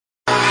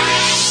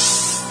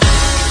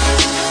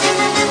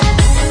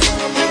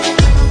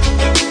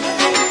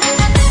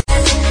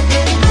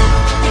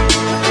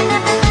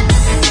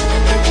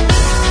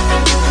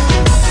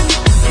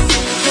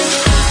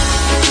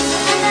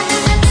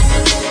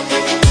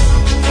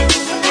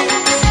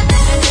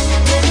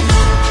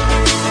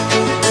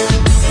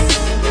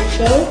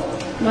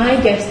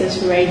guest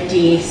is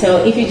ready.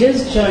 So if you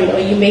just joined, or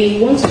you may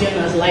want to join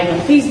us live on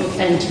Facebook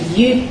and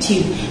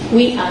YouTube,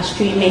 we are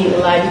streaming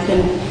live. You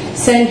can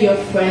send your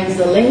friends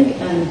the link,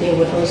 and they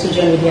would also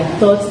join with their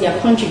thoughts, their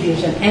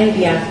contribution,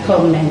 and their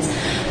comments.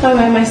 All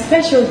right, my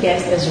special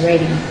guest is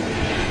ready,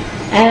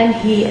 and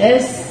he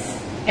is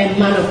a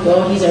man of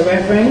God. He's a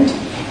reverend.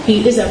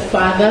 He is a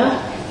father.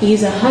 He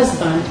is a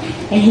husband,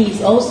 and he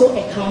is also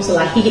a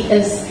counselor.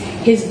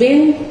 He's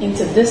been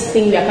into this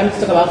thing we are coming to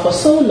talk about for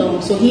so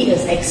long, so he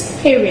is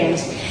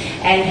experienced,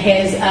 and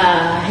his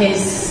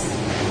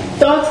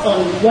thoughts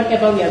on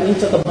whatever we are going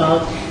to talk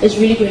about is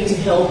really going to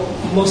help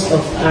most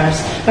of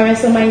us. All right,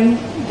 so my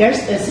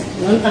guest is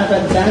none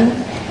other than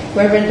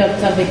Reverend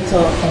Dr.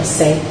 Victor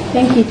Osei.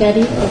 Thank you,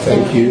 Daddy.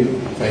 Thank you.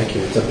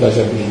 It's a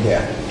pleasure being here.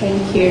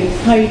 Thank you.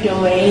 How are you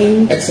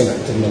doing?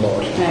 Excellent in the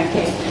Lord.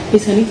 Okay.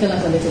 Please, can you tell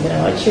us a little bit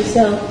about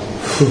yourself?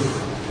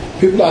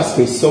 People ask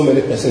me so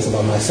many questions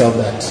about myself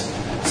that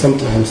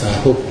sometimes I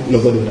hope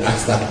nobody would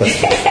ask that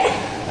question.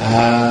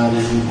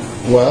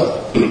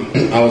 Well,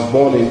 I was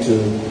born into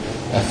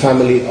a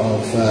family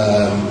of,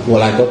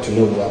 I got to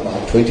know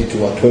about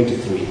 22 or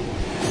 23.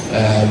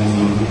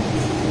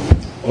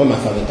 When my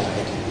father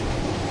died,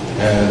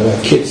 there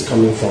were kids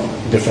coming from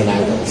different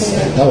angles,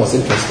 and that was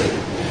interesting.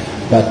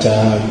 But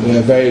we were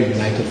a very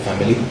united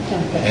family,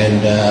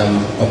 and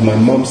of my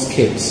mom's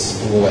kids,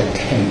 we were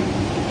 10.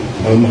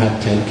 My mom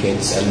had 10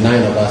 kids, and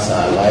 9 of us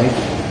are alive.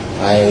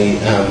 I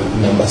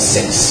am number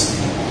 6.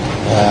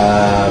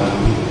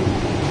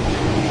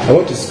 I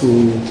went to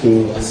school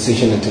through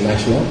Association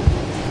International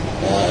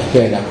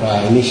here in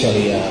Accra.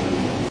 Initially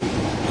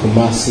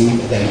Kumasi,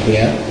 then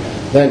here,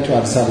 then to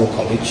Addisable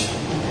College,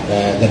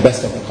 the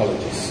best of the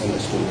colleges and the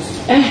schools.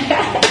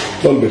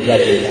 Don't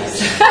begrudge me that.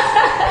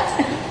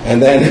 And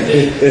then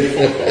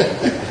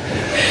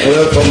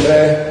from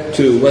there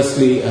to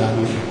Wesley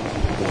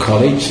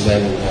College,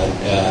 then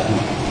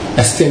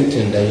a stint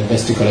in the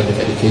University College of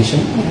Education.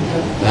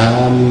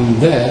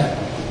 There,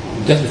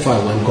 just before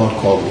I went, God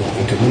called me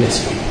into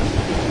ministry.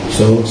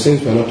 So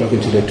since we're not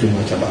talking today too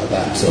much about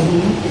that, so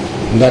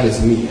that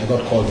is me. I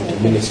got called into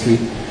ministry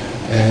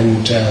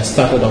and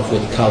started off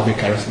with Calvary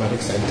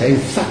Charismatic Center, in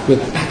fact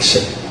with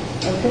Action.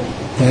 Okay.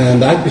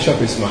 And the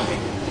Archbishop is my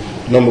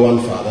number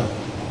 1 father.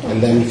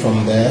 And then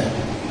from there,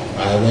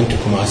 I went to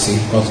Kumasi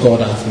because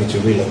God asked me to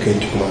relocate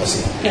to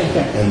Kumasi.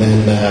 Okay. And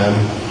then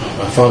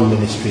I found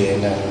ministry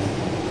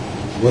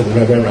with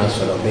Reverend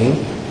Ransford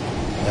Obing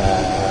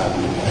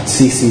at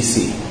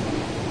CCC.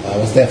 I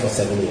was there for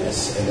 7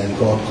 years, and then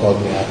God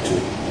called me out to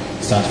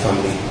start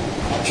Family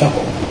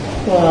Chapel.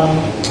 Wow.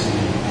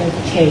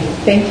 Okay.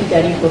 Thank you,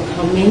 Daddy, for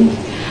coming.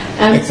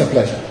 It's a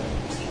pleasure.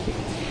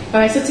 All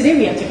right, so today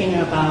we are talking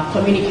about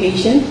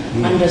communication,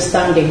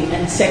 understanding,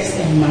 and sex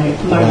in marriage.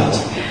 Wow.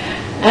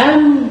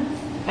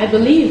 I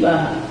believe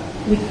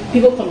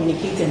people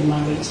communicate in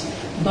marriage,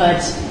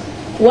 but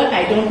what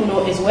I don't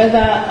know is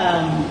whether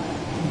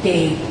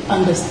they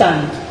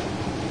understand.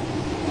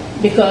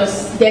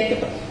 Because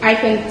I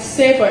can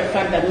say for a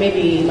fact that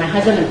maybe my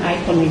husband and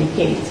I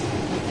communicate,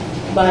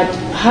 but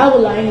how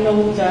will I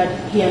know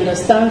that he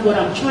understands what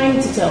I'm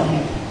trying to tell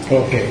him?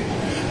 Okay.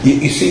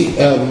 You see,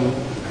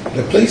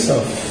 the place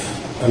of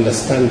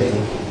understanding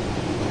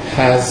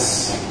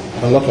has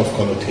a lot of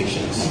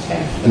connotations.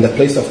 Okay. And the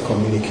place of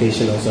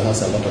communication also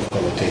has a lot of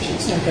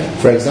connotations. Okay.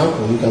 For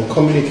example, you can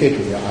communicate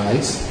with your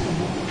eyes.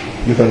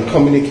 Mm-hmm. You can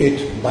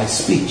communicate by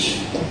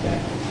speech. Okay.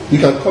 You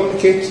can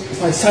communicate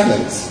by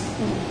silence.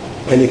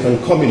 And you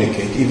can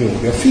communicate even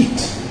with your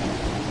feet.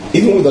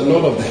 Even with a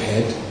nod of the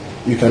head,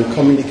 you can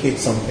communicate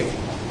something.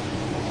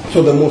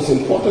 So the most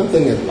important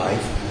thing in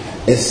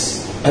life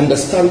is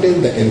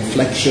understanding the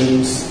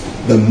inflections,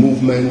 the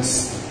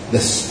movements, the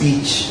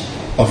speech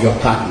of your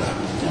partner.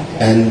 Okay.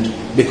 And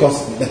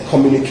because the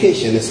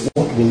communication is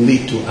what will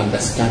lead to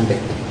understanding.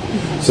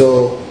 Mm-hmm.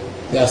 So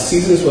there are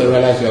seasons where you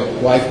realize your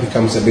wife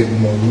becomes a bit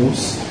more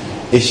loose.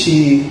 Is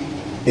she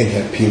in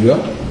her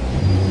period?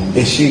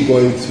 Is she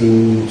going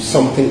through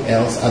something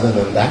else other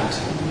than that?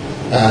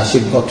 She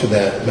got to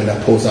the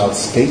menopausal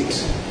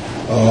state?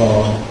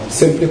 Or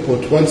simply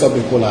put, when some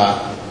people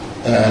are,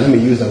 let me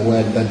use a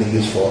word that they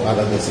use for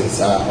other things,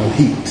 on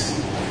heat,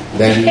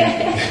 then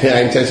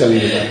I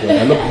intentionally use that word.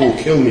 I'm not going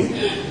to kill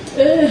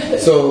me.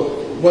 So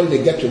when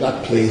they get to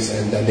that place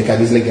and then they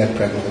can easily get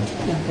pregnant,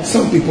 okay.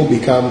 Some people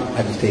become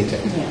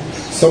agitated.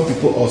 Yes. Some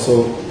people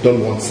also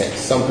don't want sex.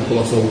 Some people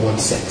also want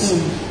sex.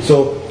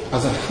 So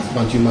as a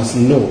husband, you must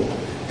know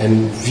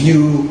and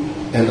view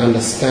and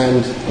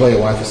understand where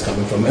your wife is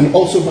coming from, and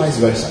also vice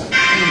versa.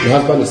 Your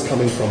husband is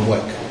coming from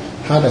work.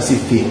 How does he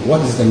feel? What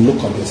is the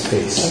look on his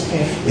face?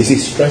 Okay. Is he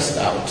stressed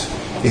out?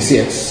 Is he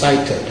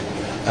excited?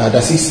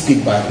 Does he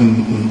speak by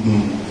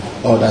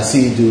or does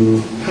he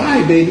do,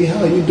 "Hi baby,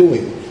 how are you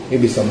doing?"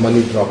 Maybe some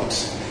money dropped.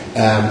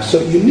 So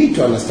you need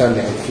to understand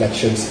the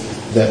inflections,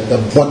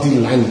 the body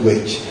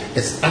language.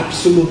 It's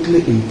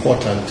absolutely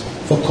important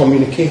for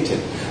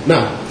communicating.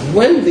 Now,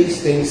 when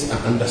these things are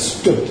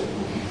understood,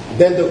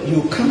 then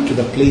you come to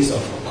the place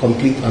of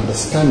complete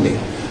understanding.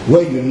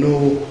 where you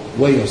know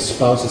where your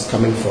spouse is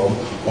coming from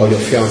or your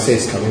fiancé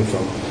is coming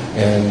from.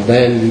 And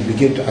then you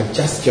begin to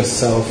adjust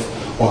yourself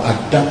or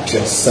adapt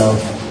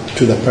yourself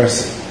to the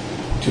person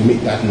to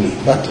meet that need.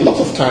 But a lot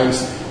of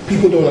times,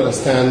 people don't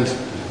understand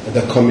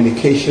the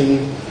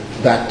communication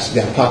that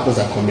their partners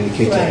are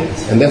communicating.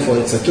 Right. And therefore,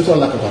 it's a total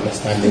lack of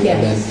understanding, Yes.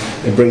 and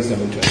then it brings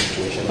them into a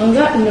situation. On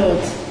that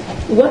note,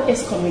 what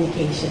is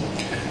communication?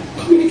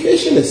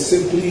 Communication is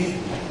simply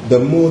the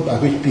mode by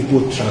which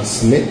people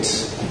transmit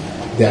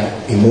their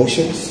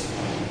emotions,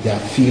 their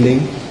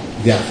feeling,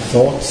 their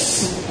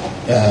thoughts,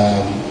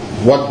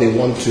 what they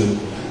want to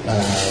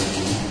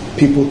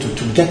people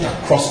to get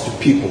across to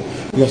people.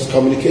 Because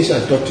communication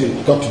has got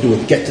to do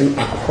with getting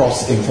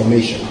across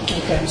information.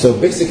 Okay. So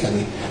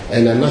basically,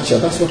 in a nutshell,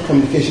 that's what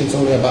communication is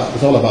all about.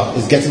 It's all about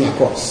is getting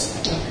across.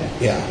 Okay.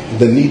 Yeah,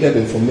 the needed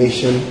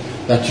information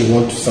that you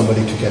want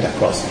somebody to get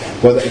across.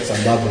 Whether it's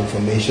about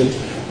information,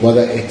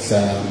 whether it's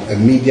a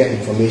media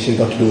information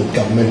got to do with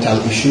governmental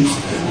issues,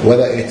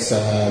 whether it's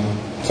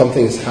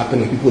something is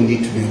happening, people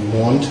need to be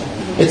warned.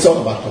 It's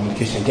all about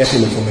communication,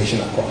 getting information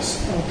across.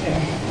 Okay.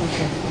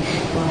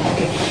 Wow.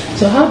 Okay.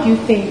 So how do you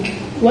think?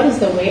 What is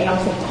the way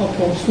out for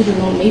couples who do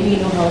not maybe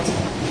know how to?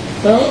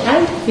 Well,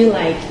 I feel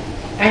like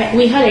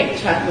we had a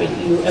chat with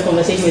you, a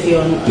conversation with you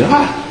on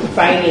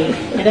Friday,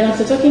 and then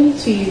after talking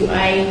to you,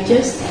 I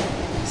just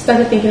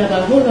started thinking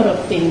about a whole lot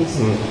of things.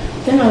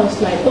 Then I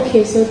was like,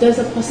 okay, so there's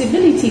a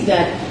possibility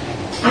that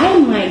I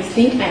might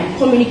think I'm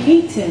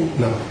communicating.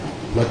 No,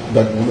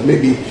 but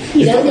maybe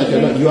it's not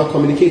that you are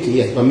communicating,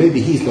 yes, but maybe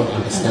he's not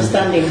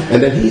understanding.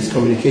 And then he's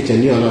communicating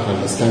and you are not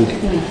understanding.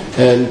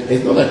 And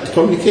it's not that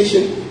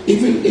communication,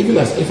 even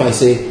as if I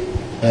say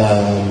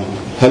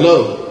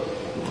hello,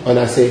 and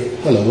I say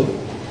hello,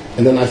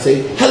 and then I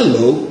say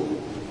hello,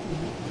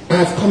 I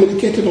have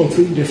communicated on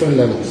 3 different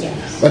levels.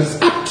 Yes. But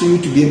it's up to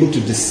you to be able to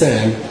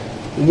discern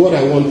what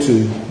I want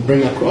to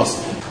bring across.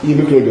 You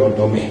look at your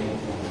domain,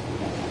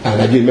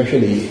 and I did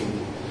mention it.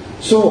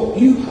 So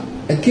you,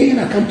 again,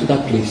 I come to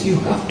that place. You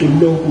have to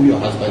know who your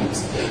husband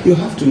is. You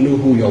have to know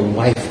who your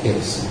wife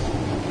is,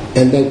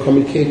 and then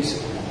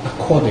communicate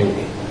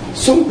accordingly.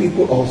 Some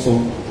people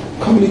also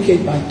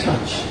communicate by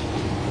touch.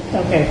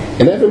 Okay.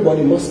 And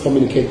everybody must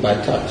communicate by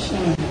touch,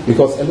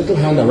 because a little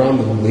hand around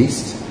the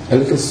waist, a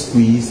little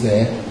squeeze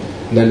there,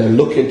 and then a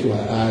look into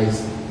her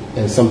eyes,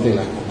 and something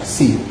like, I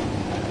see you.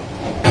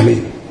 I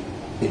mean,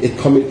 it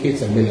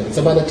communicates a million.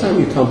 So by the time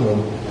you come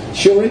home,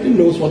 she already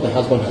knows what the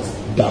husband has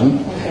done,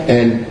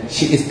 and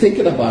she is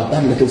thinking about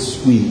that little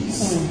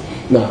squeeze.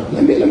 Now,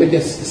 let me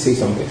just say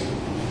something.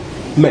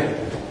 Men,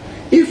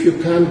 if you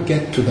can't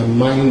get to the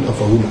mind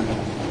of a woman,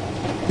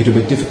 it will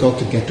be difficult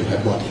to get to her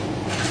body.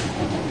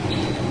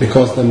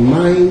 Because the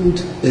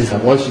mind is,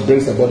 once she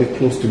brings the body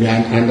close to me,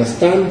 I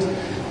understand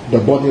the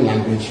body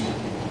language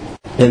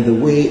and the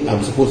way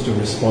I'm supposed to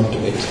respond to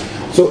it.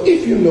 So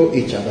if you know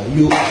each other,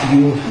 you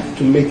have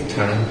to make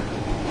time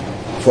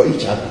for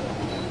each other.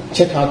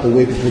 Check out the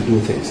way people do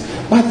things.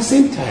 But at the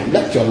same time,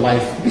 let your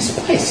life be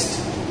spiced.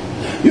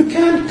 You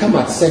can't come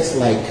at sex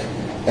like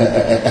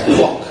a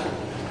clock.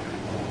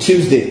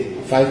 Tuesday,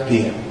 5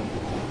 p.m.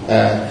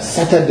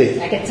 Saturday.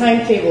 Like a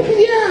timetable.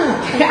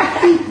 Yeah, I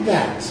hate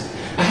that.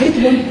 I hate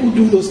when people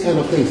do those kind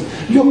of things.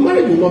 Your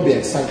marriage will not be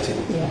exciting.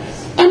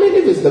 Yes. I mean,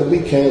 if it's the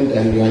weekend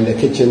and you're in the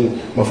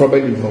kitchen, my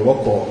probably you can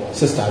walk or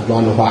sister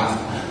Joanna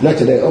not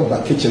today, oh,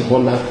 but kitchen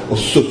honor or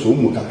so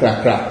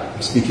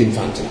crack, speaking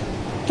fancy.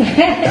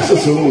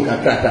 So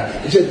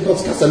crack. It's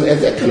because Cassan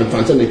as a kind of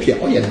fancy appear,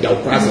 oh, yeah,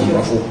 down grass and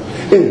ruffle.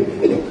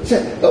 You know,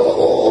 say,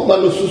 oh, but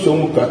no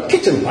so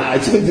kitchen pie,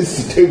 it's even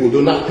this table,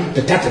 do not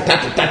the ta.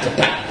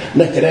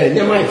 Not today,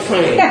 you're my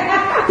fine.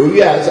 Oh,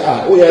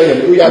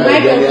 yeah,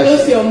 Michael,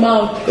 close your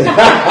mouth.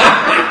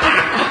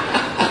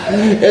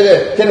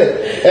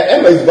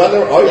 Emma is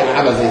banner, oh, yeah,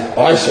 I was a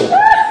oh, show.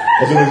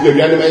 As soon as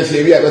the animal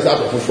say, we have a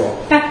sort of fraud.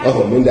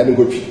 Oh, when that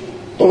good tree.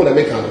 Oh, the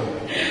mechanic.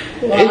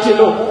 And you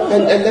know,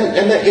 and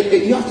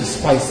then you have to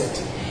spice it.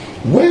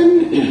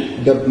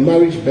 When the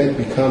marriage bed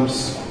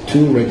becomes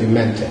too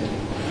regimented,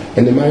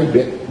 and the marriage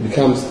bed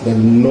becomes the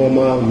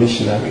normal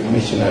missionary.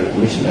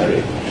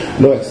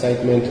 No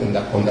excitement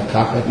on the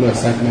carpet, no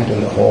excitement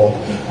in the hall,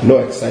 no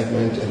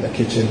excitement in the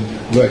kitchen,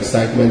 no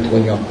excitement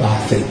when you're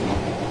bathing.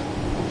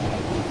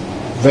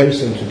 Very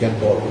soon to get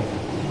boring.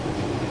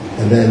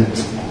 And then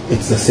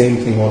it's the same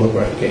thing all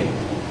over again.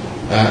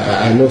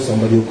 I know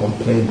somebody who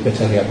complained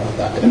bitterly about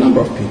that. A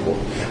number of people.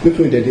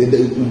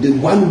 The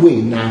one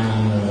way,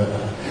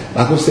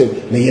 I could say,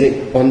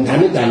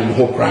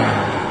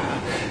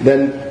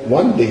 then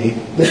one day,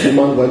 this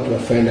woman went to a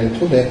friend and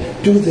told her,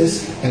 do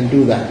this and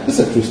do that. This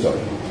is a true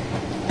story.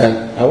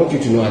 And I want you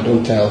to know I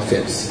don't tell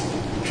fibs.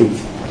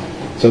 Truth.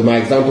 So my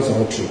examples are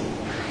all true.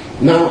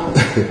 Now,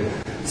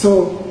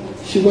 so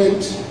she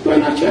went to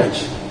our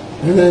church.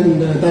 And then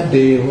that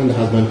day when the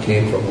husband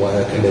came from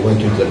work and they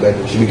went into the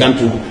bedroom, she began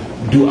to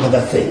do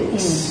other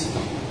things.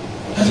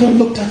 Husband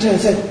looked at her and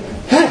said,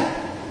 hey,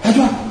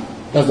 Adwa.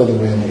 That's not the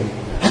real name.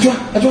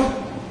 Adwa.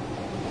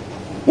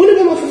 When you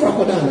go for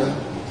Frakodana,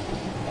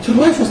 so the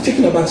wife was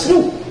taken aback. Said,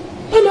 oh,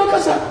 no,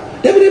 Kasa.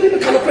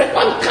 David, kind of cry.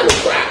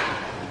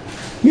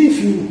 Me if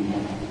you.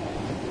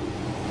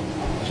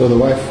 So the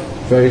wife,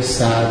 very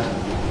sad,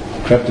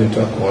 crept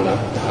into a corner.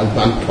 The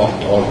husband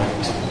talked all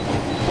right.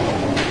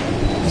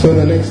 So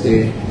the next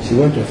day, she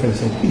went to her friend and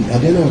said, I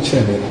didn't know what she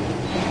had.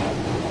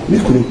 We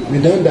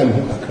don't damn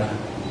who cry.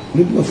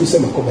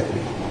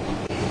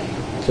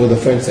 So the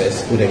friend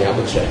says,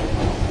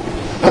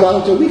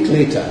 about a week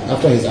later,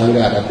 after his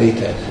anger had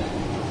abated,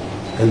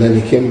 and then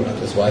he came at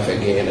his wife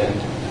again and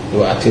they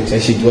were at it,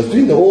 and she was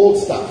doing the old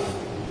stuff.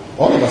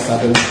 All of a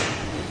sudden,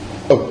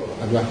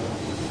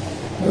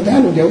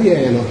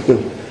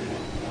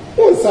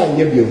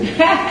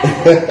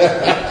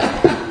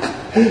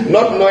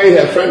 not knowing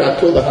her friend had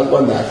told the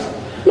husband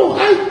that, no,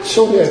 I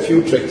showed her a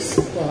few tricks.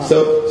 Wow.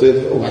 So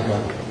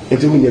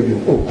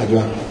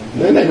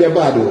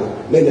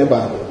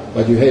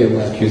but you hear him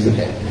accusing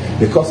her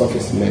because of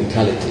his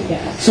mentality.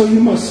 Yeah. So you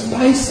must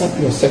spice up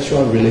your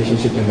sexual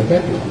relationship in the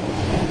bedroom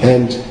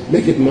and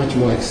make it much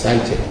more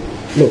exciting.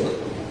 Look,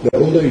 the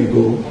older you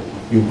go,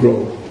 you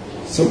grow.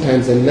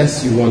 Sometimes the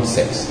less you want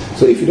sex.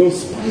 So if you don't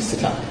spice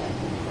it up,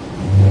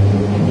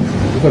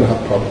 you're going to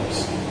have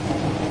problems.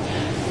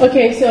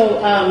 Okay, so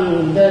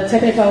the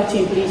technical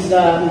team, please,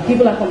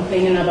 people are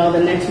complaining about the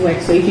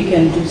network, so if you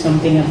can do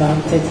something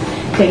about it,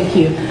 thank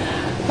you.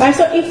 Right,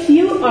 so if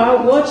you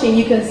are watching,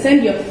 you can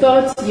send your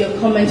thoughts, your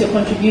comments, your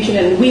contribution,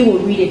 and we will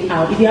read it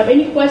out. If you have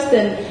any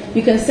question,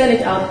 you can send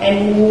it out,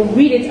 and we'll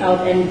read it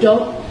out, and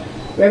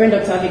Reverend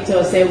Dr. Victor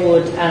Osei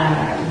would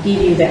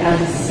give you the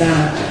answer.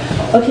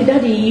 Okay,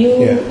 Daddy,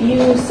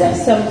 you said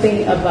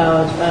something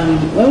about,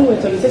 when we were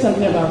talking, you said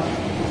something about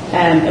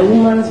a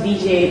woman's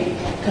VJ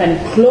can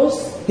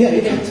close to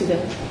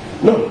them.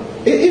 No,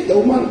 if the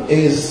woman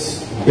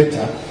is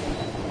bitter,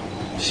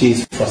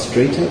 she's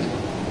frustrated,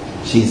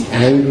 she's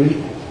angry,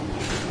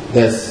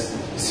 there's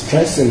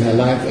stress in her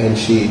life, and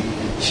she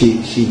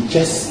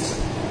just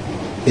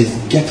is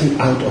getting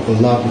out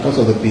of love because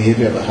of the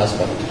behavior of her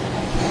husband,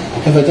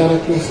 her vagina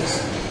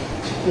closes.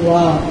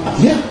 Wow.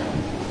 Yeah.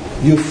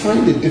 You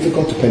find it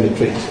difficult to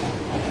penetrate.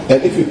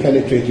 And if you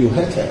penetrate, you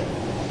hurt her.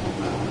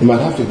 You might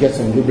have to get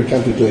some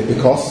lubricant to do it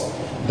because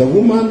the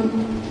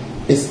woman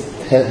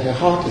her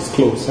heart is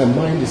closed, her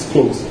mind is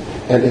closed,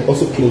 and it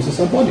also closes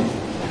her body.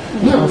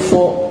 Mm-hmm. Now,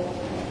 for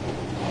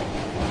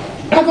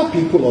other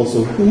people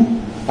also who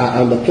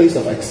are on the place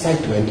of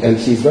excitement and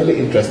she's really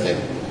interested.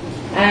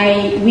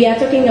 We are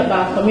talking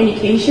about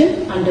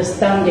communication,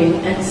 understanding,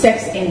 and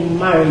sex in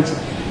marriage.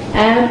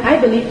 And I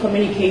believe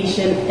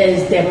communication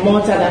is the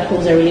mortar that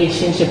holds a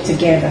relationship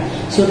together.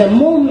 So the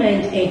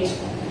moment it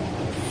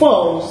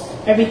falls,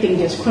 everything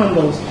just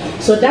crumbles.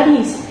 So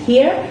Daddy's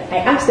here. I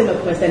asked him a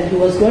question. He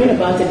was going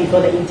about it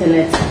before the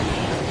internet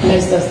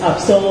messed us up.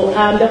 So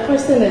the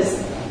question is,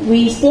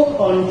 we spoke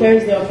on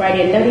Thursday or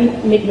Friday, and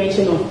Daddy made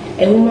mention of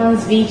a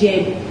woman's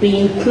VJ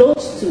being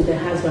close to the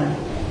husband.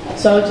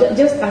 So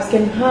just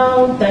asking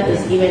how that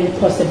is even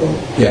possible.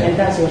 Yeah. And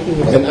that's what he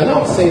was And I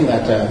was saying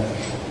that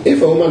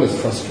if a woman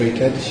is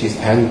frustrated, she's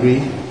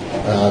angry,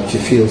 she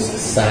feels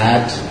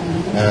sad,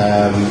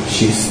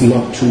 she's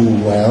not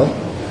too well,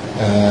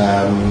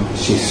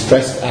 she's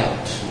stressed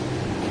out,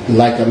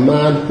 like a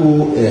man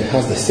who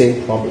has the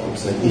same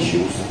problems and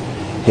issues,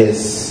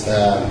 his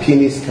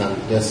penis can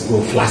just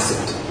go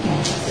flaccid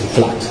and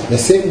flat. The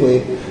same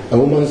way a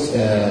woman's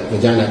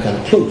vagina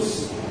can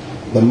close,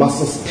 the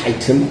muscles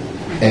tighten,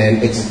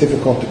 and it's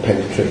difficult to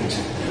penetrate.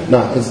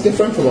 Now, it's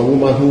different from a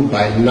woman who,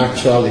 by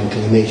natural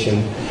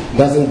inclination,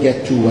 doesn't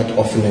get too wet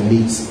often and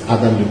needs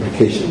other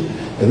lubrication.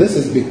 And this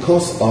is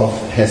because of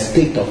her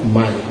state of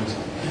mind.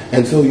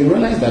 And so you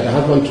realize that the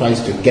husband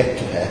tries to get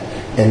to her,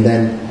 and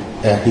then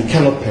he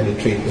cannot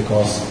penetrate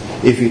because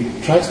if he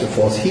tries to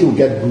force, he will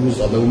get bruised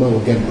or the woman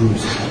will get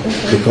bruised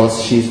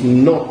because she's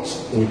not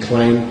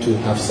inclined to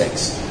have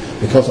sex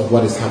because of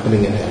what is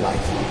happening in her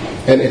life.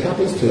 And it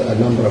happens to a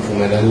number of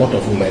women, a lot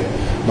of women.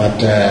 But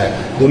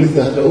the only thing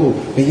that,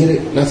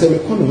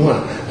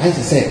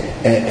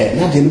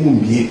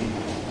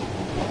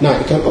 now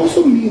it can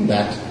also mean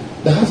that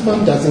the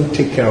husband doesn't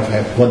take care of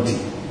her body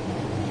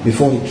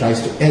before he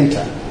tries to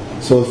enter.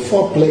 So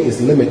foreplay is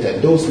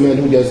limited. Those men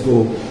who just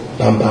go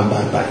bam, bam,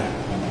 bam, bam,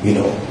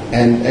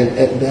 and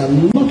there are a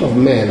lot of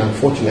men,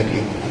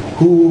 unfortunately,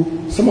 who,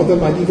 some of them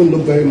might even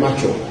look very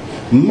macho.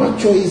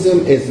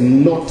 Machoism is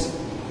not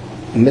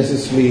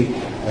necessarily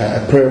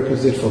a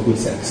prerequisite for good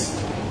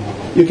sex.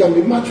 You can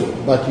be macho,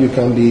 but you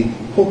can be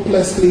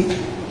hopelessly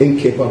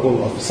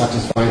incapable of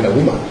satisfying a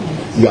woman.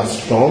 You are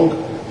strong,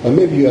 but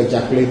maybe you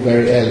ejaculate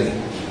very early.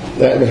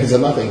 There's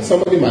another thing.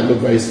 Somebody might look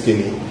very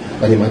skinny,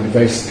 but he might be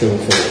very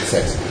skillful with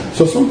sex.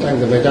 So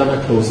sometimes the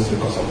vagina closes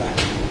because of that.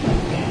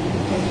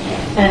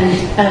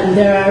 And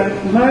there are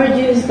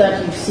marriages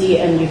that you see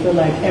and you feel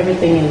like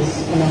everything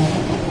is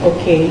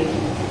okay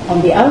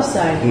on the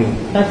outside,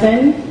 but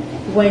then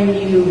when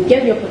you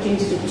get the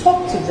opportunity to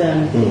talk to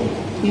them,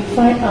 you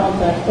find out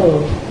that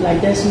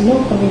there's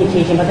no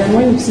communication. But then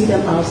when you see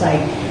them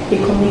outside, they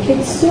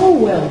communicate so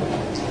well.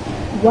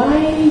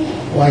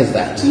 Why is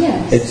that?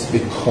 Yes. It's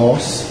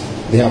because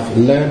they have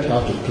learned how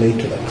to play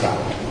to the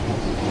crowd.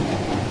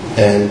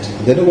 And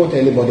they don't want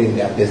anybody in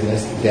their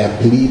business. They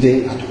are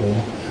bleeding at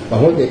home.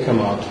 But when they come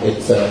out,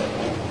 it's a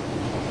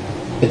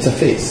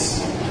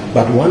phase.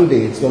 But one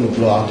day it's going to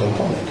blow out in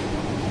public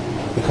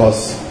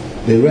because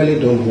they really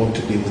don't want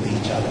to be with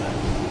each other.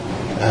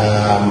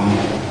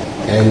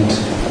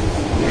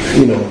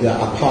 They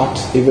are apart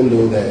even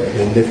though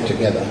they live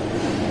together.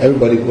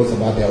 Everybody goes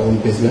about their own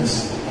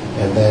business,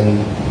 and then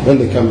when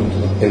they come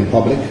in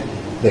public,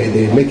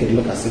 they make it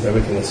look as if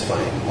everything is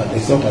fine, but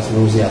it's not as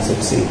rosy as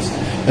it seems.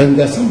 And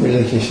there are some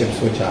relationships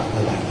which are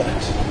like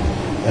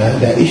that.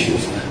 There are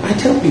issues. I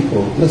tell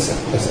people, listen,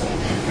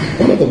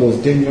 one of the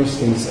most dangerous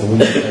things a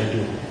woman can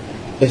do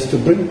is to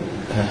bring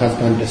her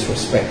husband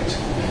disrespect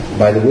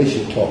by the way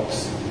she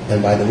talks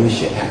and by the way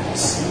she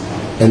acts,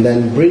 and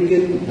then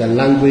bringing the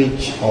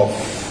language of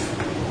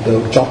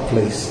the job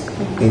place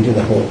into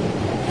the home.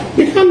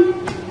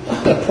 I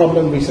had a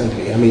problem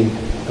recently. I mean,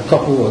 a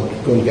couple were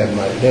going to get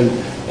married. Then,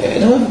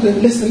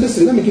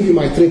 listen, let me give you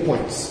my 3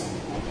 points.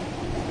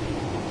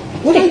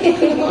 What are you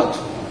talking about?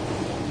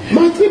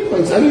 My 3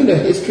 points. I mean, a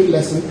history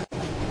lesson.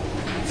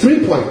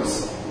 3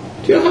 points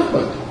to your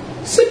husband.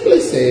 Simply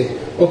say,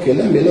 okay,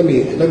 let me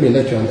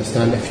let you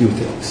understand a few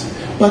things.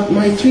 But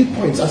my 3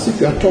 points, as if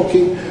you are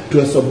talking to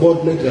a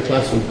subordinate in the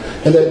classroom.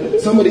 And then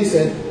somebody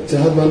said to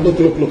the husband,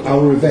 look, I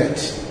will revert.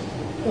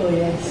 Oh,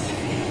 yes.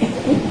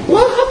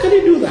 Well, how can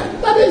you do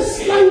that? That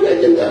is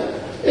language in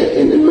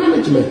the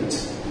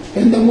management,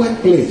 in the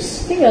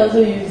workplace. I think I also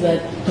use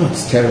that. Oh,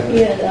 it's terrible.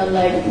 Yeah, I'm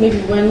like, maybe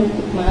when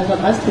my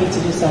husband asked me to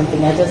do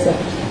something, I just said,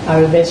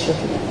 I'll revert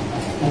shortly.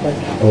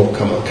 Oh,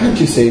 come on. Can't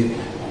you say,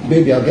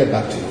 baby, I'll get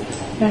back to you?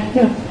 No,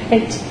 yeah,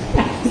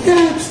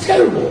 it's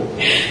terrible.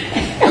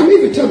 I mean,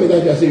 if you tell me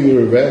that, I say you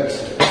revert,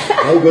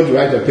 are you going to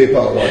write a paper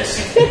or what?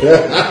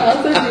 I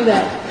also do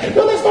that.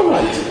 No, that's not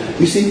right.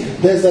 You see,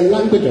 there's a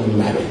language of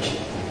marriage.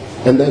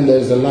 And then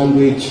there's a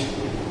language,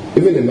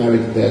 even in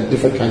marriage, there are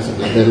different kinds of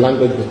language. There's a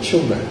language with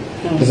children.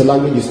 There's a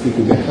language you speak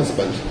with your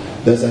husband.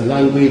 There's a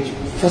language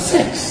for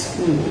sex.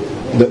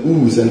 The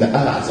oohs and the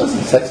ahs, that's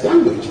the sex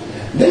language.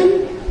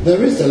 Then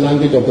there is the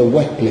language of the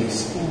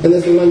workplace. And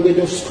there's the language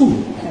of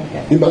school.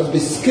 Okay. You must be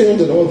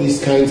skilled in all these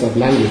kinds of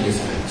languages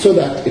so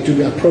that it will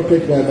be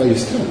appropriate wherever you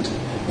stand.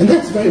 And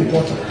that's very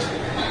important.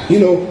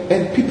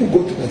 And people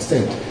go to the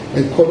extent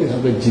and call it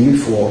a Jimmy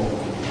for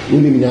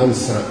William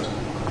Nyansan.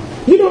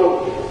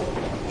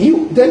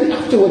 Then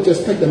afterwards you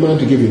expect the man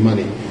to give you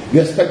money.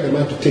 You expect the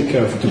man to take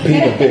care of you, to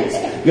pay the bills.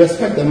 You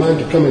expect the man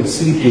to come and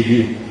sleep with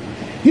you.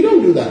 You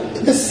don't do that.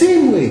 The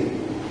same way,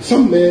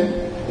 some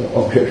men,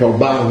 who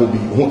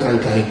can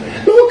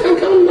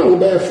now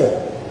bear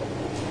for.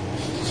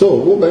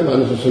 So,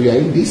 you are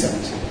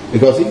indecent.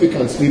 Because if you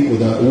can sleep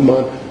with a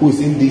woman who is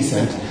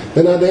indecent,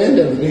 then at the end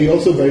of the day, you're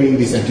also very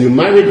indecent. You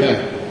married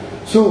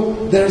her. So,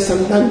 there is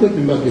some language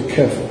you must be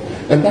careful.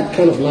 And that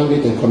kind of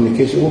language and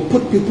communication will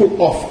put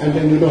people off, and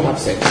then you don't have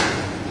sex.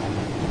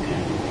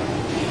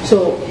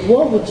 So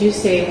what would you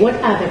say, what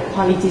are the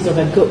qualities of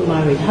a good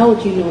marriage? How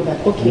would you know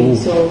that, okay,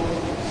 so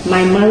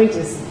my marriage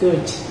is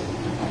good?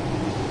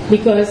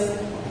 Because...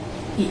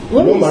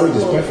 no marriage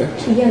is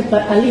perfect. Yes,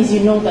 but at least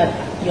you know that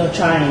you're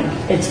trying.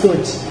 It's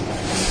good.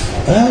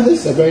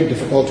 This is a very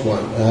difficult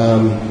one.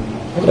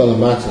 What are the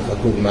marks of a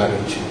good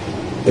marriage?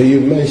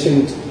 You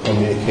mentioned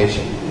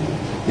communication.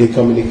 You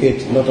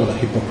communicate not on a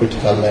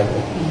hypocritical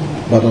level,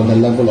 but on the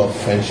level of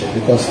friendship.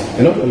 Because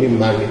you're not only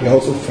married, you're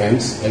also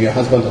friends, and you're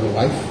husband and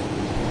wife.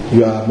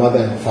 You are mother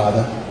and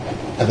father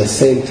at the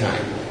same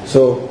time.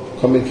 So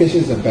communication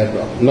is a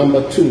bedrock.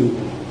 Number 2,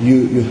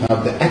 you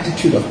have the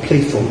attitude of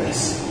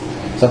playfulness.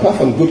 So apart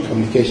from good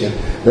communication,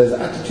 there's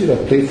an attitude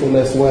of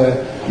playfulness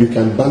where you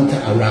can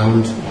banter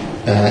around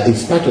in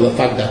spite of the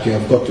fact that you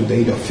have got to the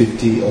age of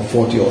 50 or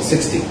 40 or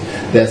 60.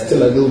 There's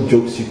still a little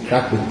jokes you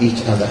crack with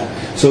each other.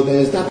 So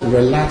there's that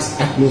relaxed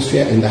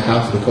atmosphere in the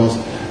house because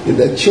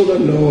the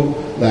children know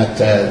that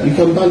you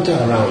can banter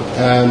around.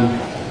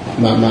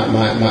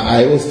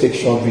 I always take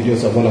short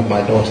videos of one of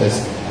my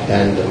daughters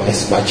and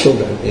my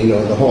children,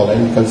 the hall,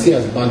 and you can see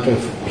us bantering,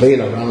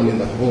 playing around in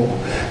the hall,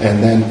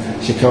 and then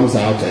she comes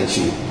out and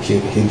she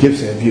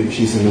gives her view.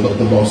 She's in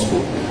the law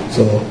school,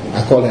 so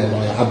I call her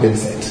lawyer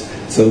Abincent.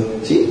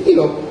 So she,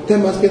 there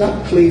must be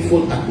that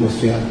playful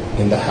atmosphere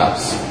in the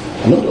house.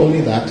 And not only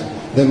that,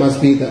 there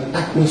must be the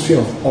atmosphere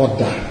of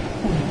order.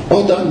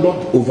 Order,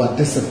 not over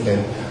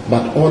discipline,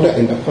 but order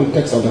in the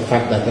context of the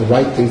fact that the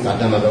right things are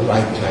done at the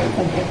right time.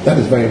 Okay. That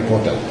is very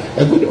important.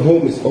 A good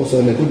home is also,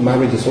 and a good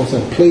marriage is also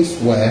a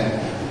place where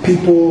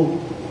people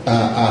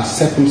are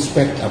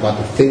circumspect about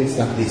the things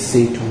that they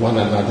say to one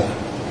another.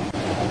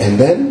 And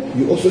then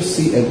you also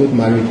see a good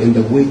marriage in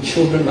the way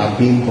children are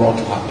being brought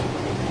up.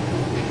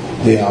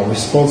 They are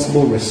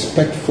responsible,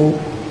 respectful,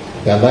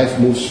 their life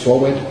moves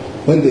forward.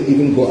 When they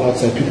even go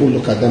outside, people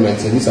look at them and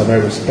say, these are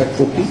very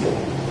respectful people.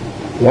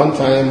 One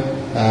time,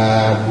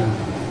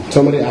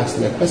 somebody asked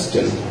me a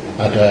question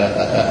at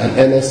an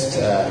Ernest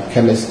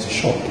chemist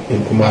shop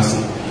in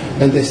Kumasi.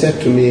 And they said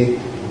to me,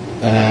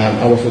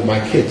 I was with my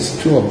kids,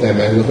 2 of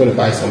them, and we were going to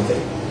buy something.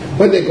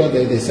 When they got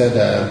there, they said,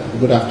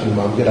 good afternoon,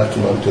 ma'am, good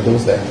afternoon to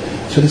those there.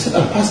 So they said,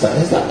 Pastor,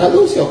 are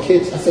those your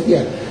kids? I said,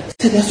 yeah. They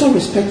said, they're so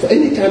respectful.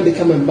 Anytime they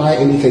come and buy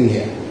anything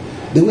here,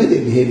 the way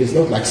they behave is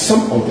not like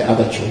some of the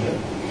other children.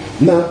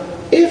 Now,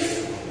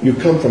 if you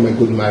come from a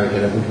good marriage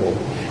and a good home,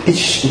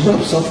 it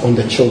rubs off on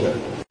the children.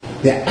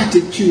 Their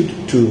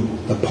attitude to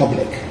the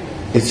public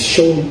is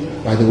shown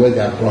by the way they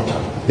are brought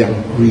up. They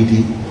are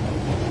greedy.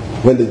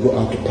 When they go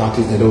out to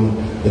parties, they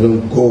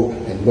don't go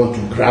and want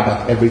to grab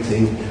at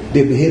everything.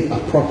 They behave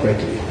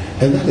appropriately,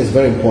 and that is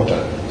very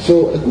important.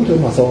 So a good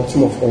home has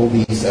some of all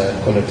these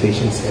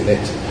connotations in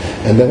it.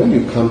 And then when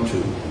you come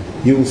to,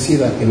 you will see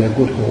that in a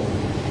good home,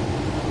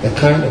 a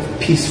kind of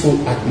peaceful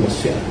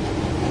atmosphere.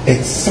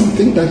 It's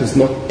something that is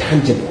not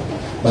tangible,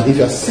 but if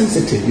you are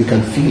sensitive, you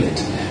can feel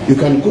it. You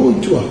can go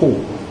into a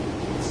home.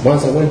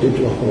 Once I went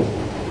into a home,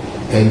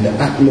 and the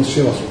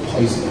atmosphere was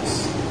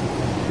poisonous.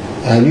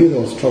 I knew there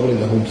was trouble in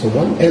the home, so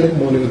one early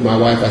morning with my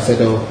wife, I said,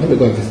 let me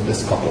go and visit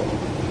this couple.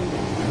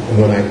 And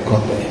when I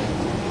got there,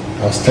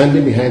 I was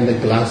standing behind the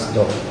glass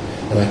door,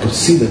 and I could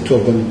see the two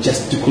of them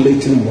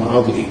gesticulating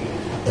wildly,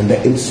 and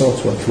the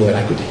insults were flowing.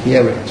 I could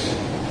hear it,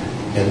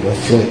 and they were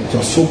flowing. It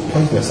was so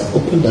poisonous. I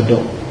opened the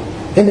door,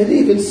 and they didn't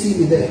even see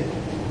me there.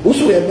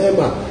 Also, a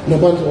Bema, no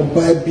one will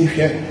buy beef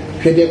here.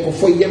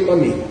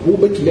 Mommy, who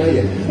bet to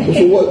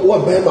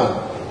what Bema?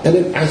 And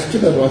then I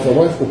stood there, my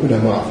wife opened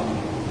her mouth.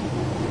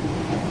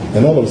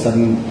 And all of a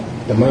sudden,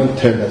 the man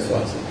turned us to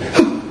us.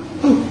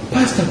 Oh,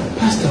 Pastor.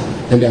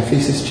 And their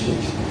faces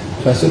changed.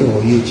 So I said,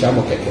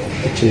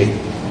 actually,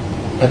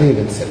 I didn't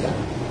even say that.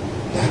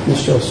 The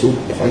atmosphere was so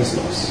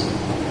poisonous.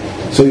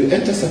 So you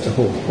enter such a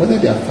home, whether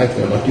they are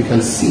fighting or not, you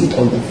can see it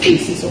on the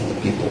faces of the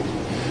people.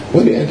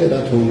 When you enter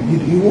that home,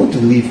 you want to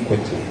leave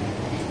quickly.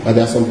 But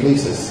there are some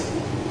places.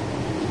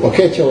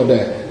 Because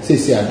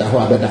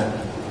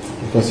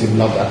you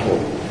love that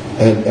home.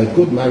 And a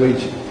good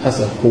marriage has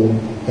a home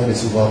that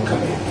is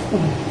welcoming.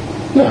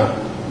 Now,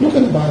 look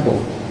at the Bible.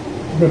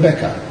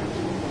 Rebecca,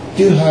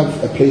 do you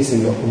have a place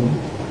in your home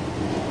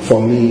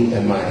for me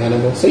and my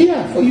animals? So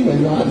yeah, for you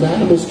and the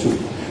animals too.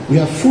 We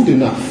have food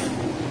enough.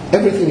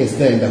 Everything is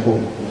there in the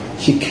home.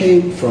 She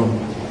came from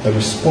a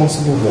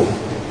responsible home,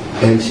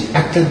 and she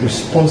acted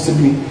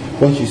responsibly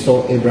when she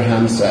saw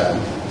Abraham's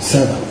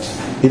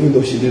servant, even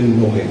though she didn't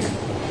know him.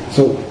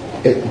 So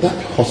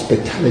that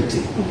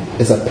hospitality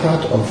is a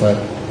part of a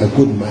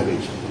good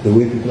marriage, the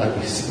way people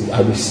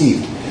are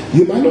received.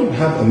 You might not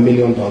have $1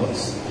 million,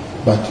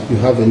 but you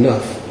have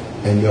enough,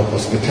 and your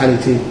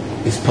hospitality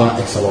is par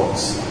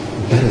excellence.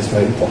 That is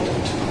very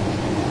important.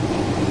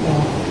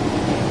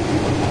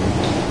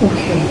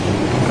 Okay.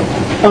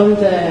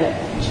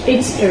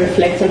 It's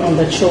reflecting on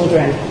the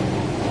children.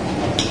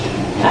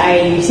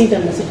 I received a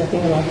message, I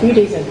think, about 3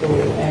 days ago,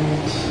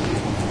 and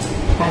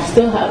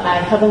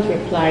I haven't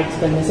replied to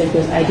the message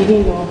because I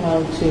didn't know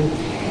how to.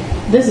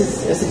 This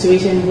is a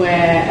situation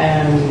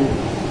where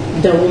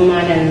the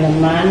woman and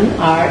the man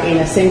are in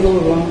a single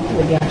room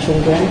with their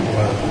children.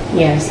 Wow.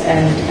 Yes,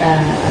 and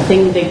I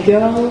think the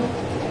girl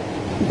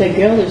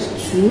is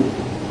 2,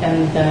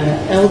 and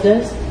the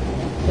eldest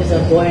is a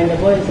boy, and the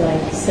boy is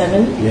like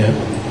 7. Yeah.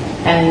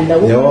 And the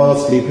woman, they all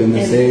sleep in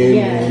the same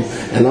room,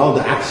 and all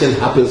the action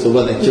happens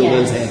over the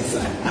children's heads.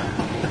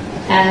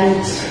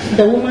 And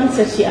the woman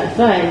said she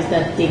advised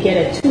that they get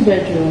a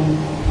 2-bedroom,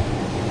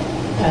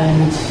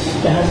 and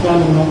the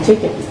husband will not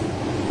take it.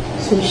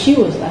 So she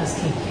was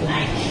asking,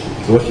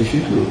 so what should she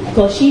do?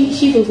 Because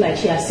she feels like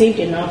she has saved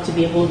enough to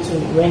be able to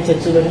rent a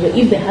 2-bedroom. So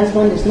if the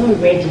husband is not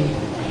ready,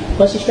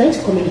 because she's trying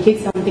to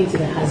communicate something to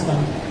the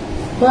husband,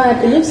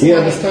 but it looks he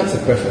understands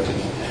it perfectly.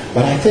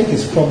 But I think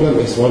his problem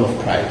is one of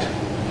pride.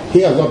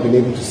 He has not been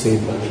able to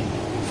save money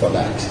for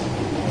that.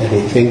 And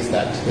he thinks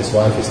that his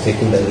wife is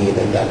taking the lead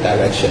in that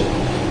direction.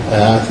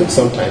 I think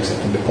sometimes it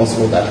can be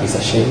possible that he's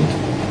ashamed.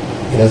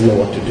 He doesn't know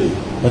what to do.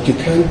 But you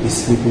can't be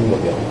sleeping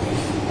with your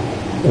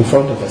wife in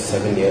front of a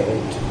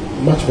 7-year-old,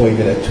 much more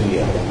even a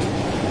 2-year-old.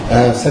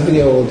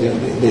 7-year-old,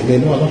 they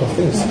know a lot of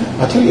things.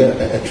 I'll tell you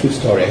a true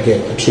story,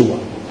 again, a true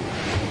one.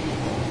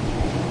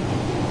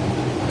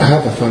 I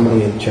have a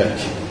family in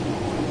church.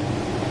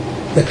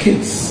 The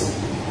kids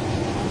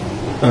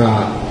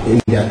are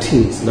in their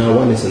teens. Now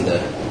one is in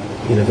the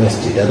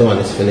university, the other one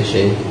is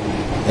finishing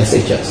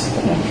SHS.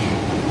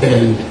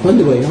 And when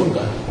they were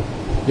younger,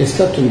 they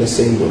slept in the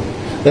same room.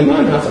 The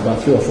man has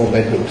about 3 or 4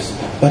 bedrooms,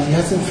 but he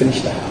hasn't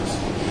finished the house.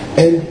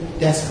 And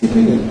they're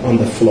sleeping on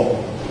the floor.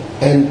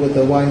 And with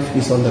the wife,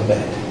 he's on the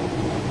bed.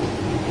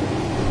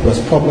 There was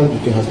problems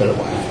between husband and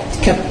wife.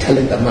 He kept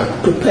telling the man,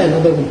 prepare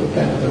another room,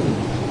 prepare another room.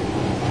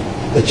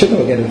 The children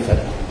were getting fed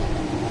up.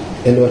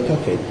 And they were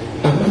talking,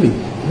 Mommy,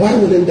 why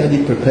wouldn't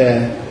Daddy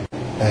prepare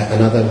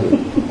another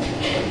room?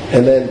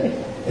 And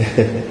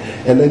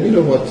then you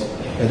know what?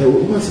 And the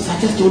woman says, I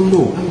just don't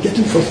know. I'm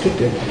getting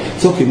frustrated.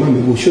 It's okay,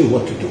 Mommy, we'll show you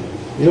what to do.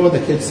 You know what the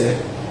kid said?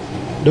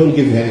 Don't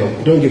give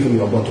him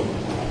your bottle.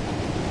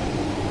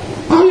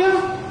 Oh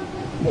yeah?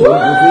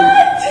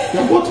 What?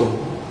 Your bottle.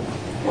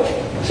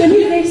 So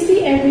they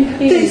see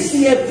everything. They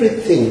see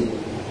everything.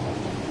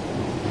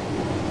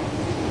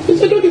 He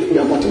said, don't give me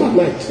your bottle at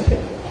night.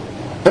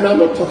 And I'm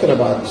not talking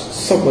about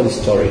somebody's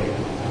story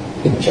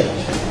in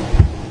church.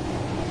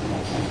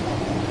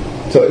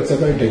 So it's a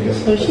very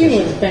dangerous. So she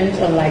was bent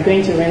on like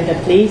going to rent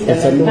a place and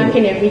then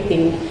packing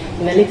everything,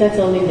 and then later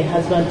telling the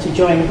husband to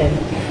join them.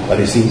 But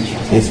you see,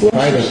 his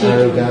pride and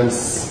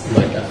arrogance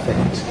might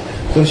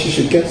affect. So she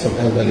should get some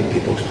elderly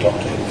people to talk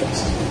to him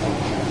first.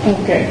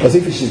 Okay. Because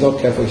if she's not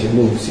careful, she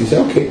moves. You say,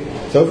 okay.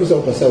 So if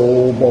someone say,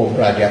 oh, boy,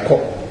 Brad, you're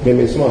caught.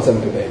 Maybe small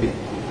something, baby.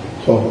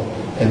 So,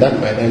 and that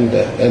might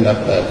end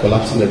up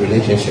collapsing the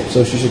relationship.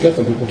 So she should get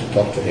some people to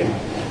talk to him,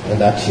 and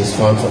that she's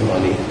found some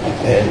money,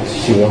 and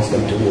she wants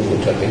them to move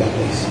into a bigger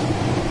place.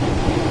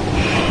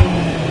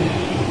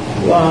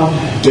 Wow.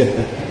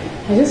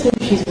 I just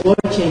hope she's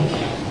watching.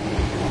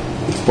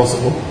 It's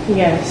possible.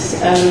 Yes.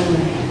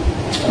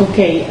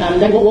 Okay.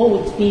 Then what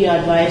would be your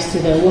advice to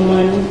the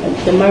woman,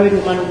 the married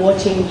woman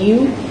watching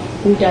you,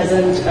 who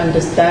doesn't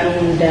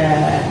understand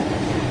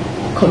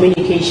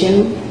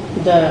communication,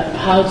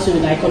 how to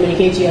like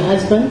communicate to your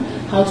husband,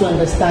 how to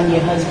understand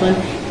your husband,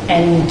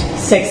 and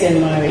sex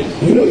and marriage?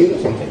 You know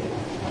something.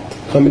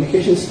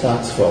 Communication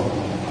starts from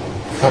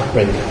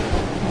upbringing.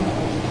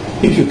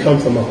 If you come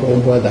from a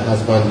home where the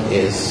husband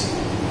is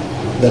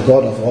the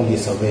god of all he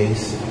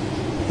surveys,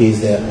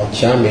 he's the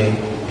Ochame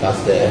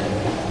plus the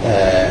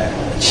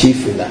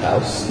chief in the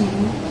house.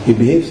 Mm-hmm. He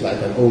behaves like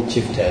an old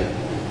chieftain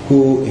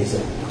who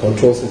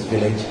controls his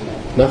village.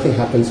 Nothing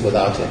happens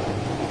without him.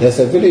 There's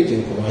a village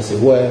in Kumasi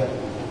where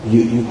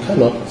you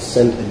cannot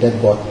send a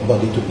dead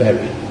body to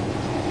bury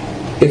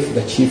if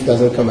the chief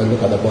doesn't come and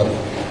look at the body.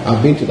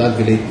 I've been to that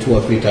village 2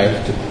 or 3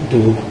 times to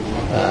do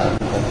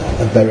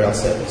a burial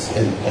service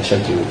in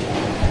Ashanti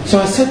region. So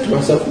I said to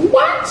myself,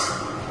 what?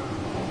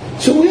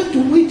 So we have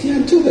to wait here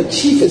until the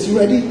chief is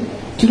ready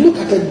to look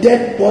at a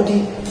dead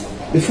body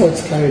before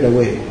it's carried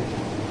away.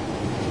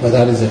 But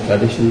that is a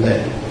tradition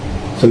there.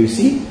 So you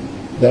see,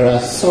 there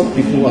are some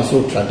people who are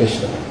so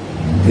traditional.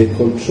 They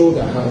control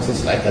their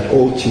houses like an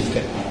old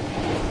chieftain.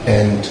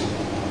 And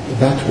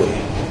that way,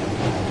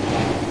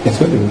 it's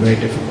going to be very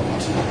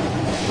difficult.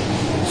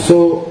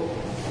 So,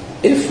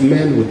 if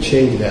men would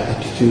change their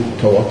attitude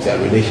towards their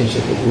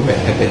relationship with women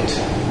a bit,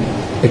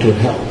 it would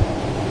help.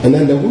 And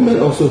then the women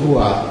also who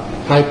are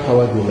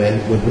high-powered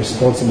women with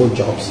responsible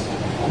jobs,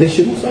 they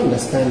should also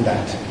understand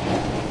that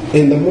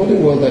in the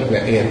modern world that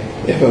we're in,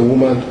 if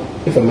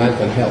a man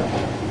can help,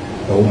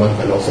 a woman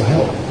can also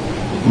help.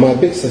 My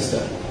big sister,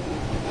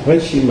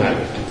 when she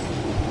married,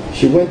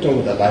 she went on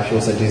with her life. She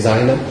was a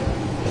designer,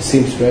 a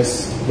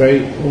seamstress,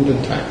 very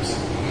olden times.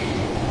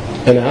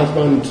 And her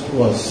husband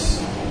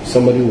was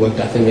somebody who worked,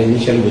 I think,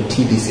 initially with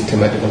TDC,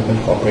 Timber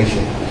Development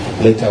Corporation,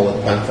 later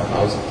with Bank for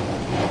Housing.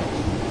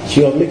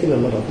 She was making a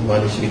lot of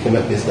money. She became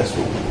a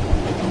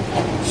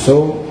businesswoman.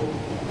 So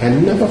I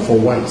never for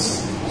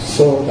once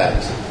saw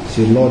that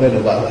she lauded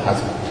about her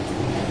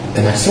husband.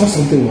 And I saw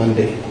something one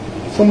day.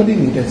 Somebody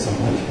needed some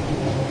money.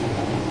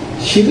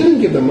 She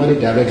didn't give the money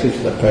directly to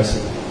the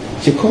person.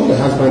 She called her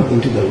husband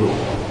into the room.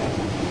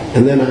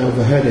 And then I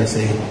overheard her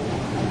say,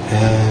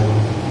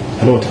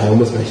 I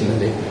almost mentioned her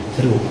name. I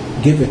said, oh,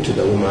 give it to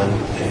the woman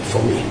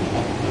for me.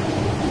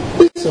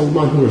 This is a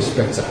woman who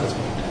respects her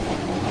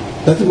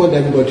husband. Doesn't want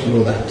everybody to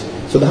know that.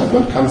 So the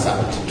husband comes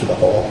out to the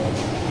hall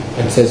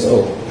and says,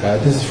 oh,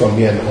 this is from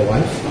me and my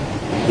wife.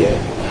 Yeah,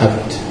 have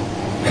it.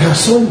 And I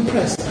was so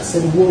impressed. I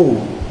said, whoa.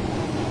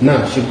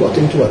 Now, she got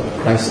into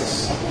a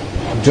crisis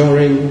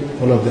during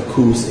one of the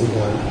coups in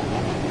Ghana.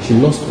 She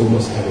lost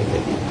almost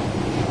everything.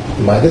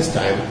 And by this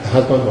time, the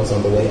husband was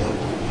on the way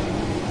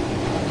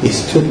out. He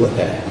stood with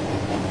her,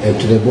 and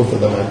today both of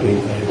them are doing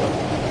very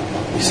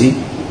well. You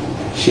see,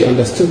 she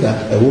understood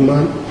that a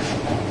woman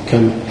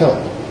can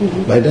help,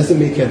 but it doesn't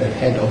make her the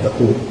head of the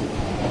home.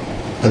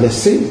 At the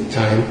same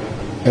time,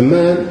 a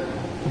man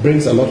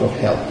brings a lot of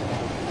help,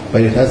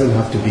 but it doesn't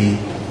have to be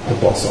the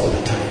boss all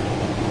the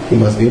time. He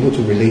must be able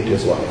to relate to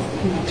his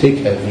wife, take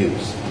her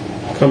views,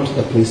 come to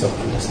the place of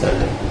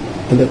understanding,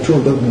 and the two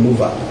of them will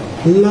move up.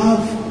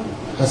 Love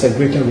has a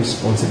greater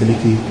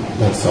responsibility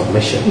than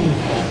submission.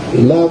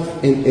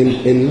 Love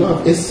in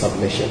love is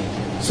submission.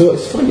 So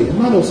it's funny, a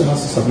man also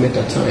has to submit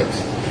at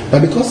times.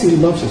 But because he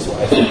loves his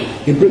wife,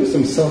 he brings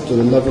himself to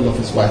the level of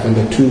his wife, and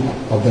the two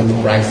of them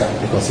will rise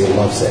up because he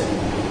loves her.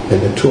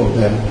 And the two of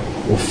them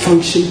will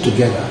function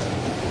together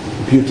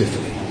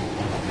beautifully.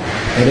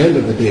 At the end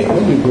of the day,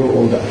 when you grow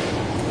older,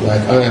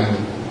 like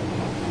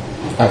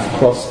I've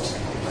crossed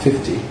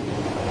 50,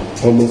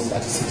 almost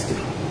at 60.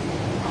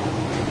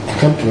 I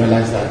come to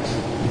realize that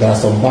there are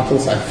some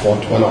battles I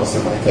fought when I was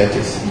in my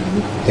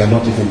 30s. They are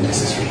not even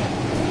necessary.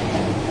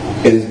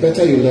 It is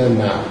better you learn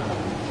now.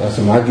 There are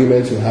some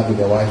arguments you have with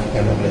your wife, they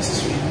are not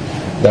necessary.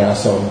 There are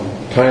some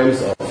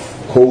times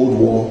of Cold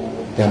War,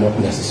 they are not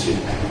necessary.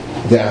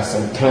 There are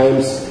some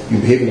times you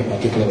behave in a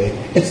particular way,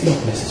 it's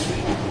not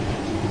necessary.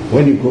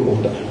 When you grow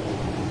older,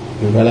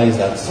 you realize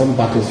that some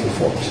battles you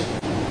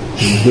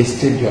fought, you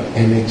wasted your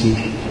energy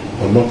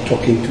on not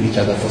talking to each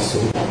other for so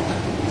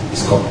long.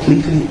 It's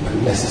completely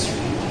unnecessary.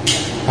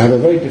 I have a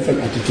very different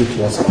attitude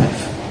towards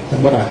life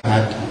than what I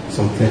had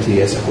some 30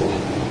 years ago.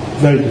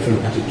 Very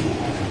different attitude.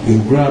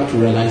 You grow up to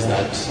realize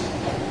that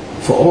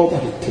for all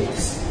that it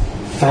takes,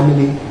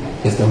 family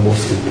is the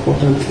most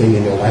important thing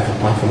in your life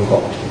apart from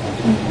God.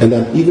 And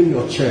that even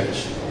your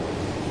church,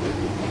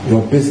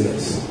 your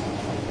business,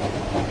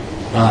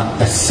 are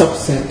a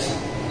subset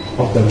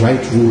of the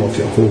right rule of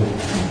your home,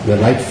 the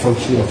right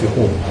function of your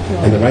home,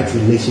 and the right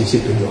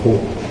relationship in your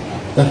home.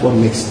 That's what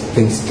makes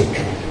things tick.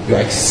 Your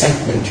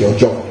excitement, your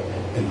joy.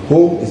 And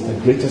home is the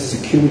greatest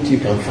security you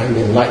can find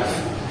in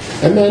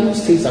life. A man who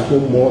stays at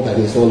home more than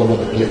is all over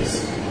the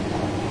place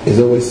is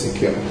always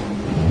secure.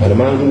 But a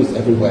man who is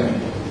everywhere,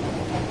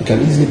 he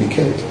can easily be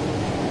killed.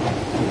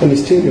 When you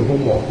stay in your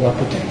home more, you are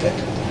protected.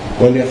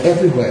 When you're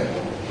everywhere,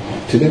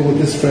 today with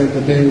this friend,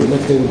 today with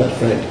next day with that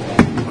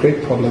friend, you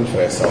create problems for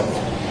yourself.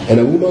 And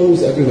a woman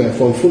who's everywhere,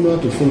 from funeral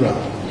to funeral,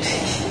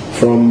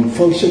 from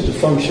function to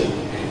function,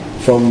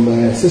 from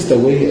sister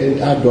way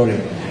and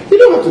outdooring. You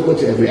don't have to go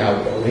to every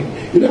outdooring.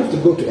 You don't have to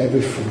go to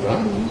every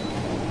funeral.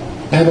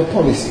 I have a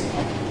policy.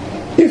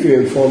 If you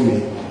inform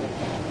me,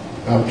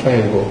 I'll try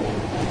and go.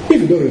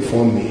 If you don't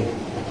inform me,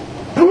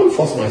 I won't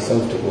force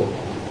myself to go.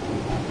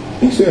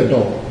 If you're a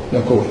dog,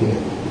 now go here.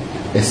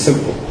 It's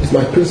simple. It's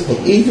my principle.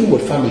 Even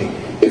with family,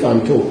 if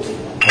I'm told, I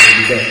will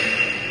be there.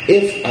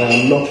 If I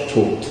am not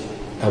told,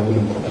 I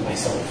wouldn't bother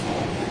myself.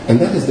 And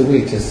that is the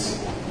way it is.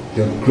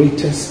 Your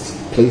greatest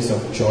place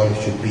of joy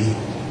should be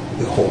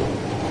the home.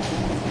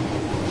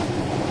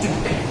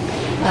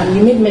 Okay.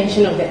 You made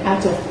mention of the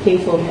art of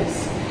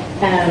playfulness.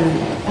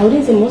 I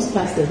wouldn't say most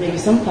pastors, maybe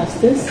some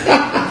pastors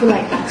feel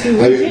like are too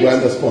rigid. We're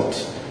on the spot.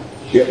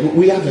 Yeah,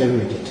 we are very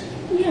rigid.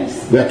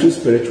 Yes. We are too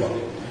spiritual,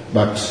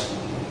 but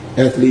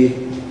earthly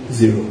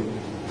zero.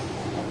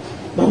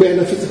 But we are in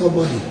a physical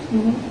body.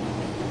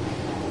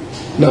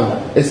 Mm-hmm.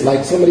 Now, it's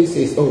like somebody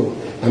says, oh,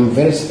 I'm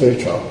very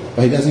spiritual,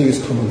 but he doesn't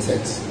use common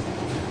sense.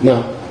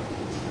 Now,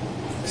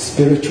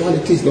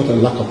 spirituality is not a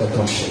lack of the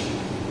gumption.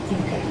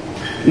 Okay.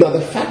 Now,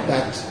 the fact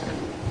that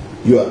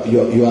you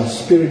are a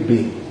spirit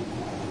being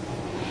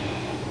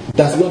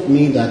does not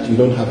mean that you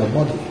don't have a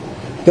body.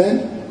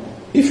 Then,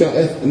 if you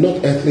are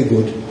not earthly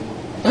good,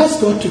 ask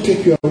God to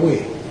take you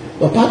away.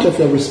 But part of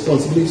your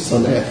responsibilities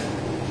on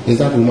earth is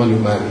that woman you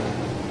married.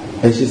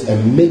 And she's a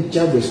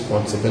major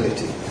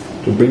responsibility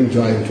to bring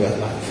joy into her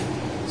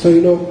life. So,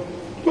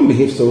 don't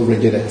behave so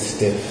rigid and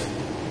stiff.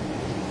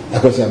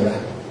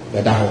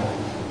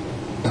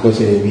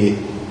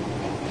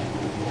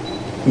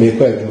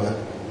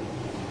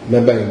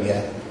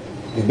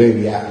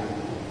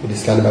 With the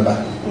scan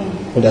baba,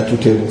 with the 2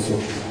 tables, so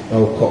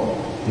no call,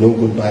 no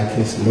goodbye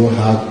kiss, no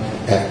hug.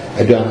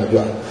 I do. I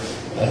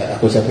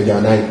could say put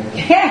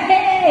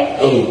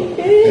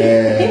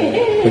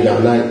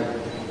night.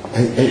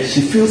 And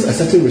she feels a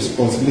certain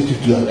responsibility to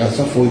do that. I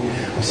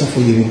suffer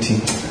unity.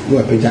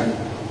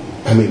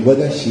 I mean,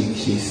 whether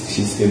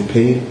she's in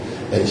pain.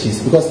 And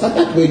because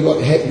that way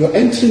your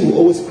entry will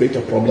always create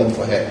a problem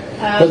for her.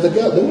 Because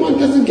the woman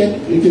doesn't get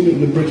even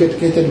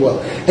lubricated well,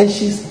 and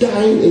she's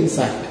dying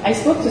inside. I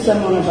spoke to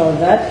someone about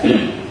that,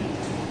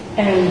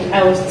 and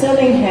I was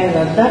telling her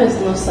that is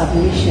not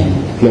submission.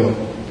 No.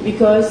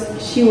 Because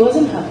she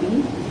wasn't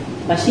happy,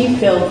 but she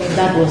felt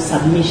that was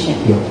submission.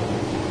 No.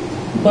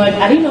 But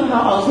I didn't know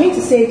how I was going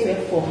to say it to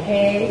her for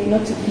her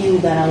not to feel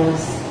that I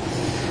was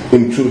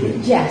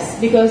intruding. Yes,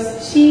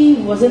 because she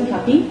wasn't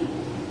happy.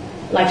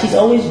 Like she's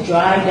always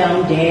dry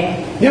down there.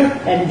 Yeah.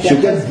 And she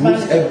gets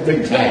bruised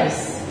every time.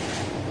 Yes.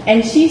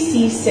 And she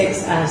sees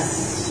sex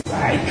as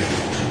like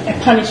a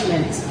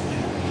punishment.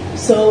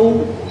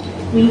 So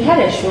we had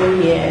a show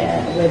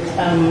here with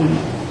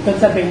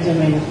Dr.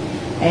 Benjamin,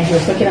 and he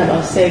was talking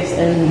about sex,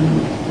 and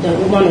the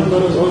woman of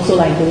God was also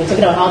like, they were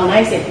talking about how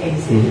nice it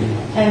is.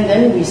 Mm-hmm. And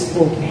then we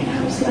spoke, and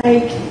I was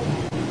like,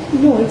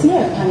 no, it's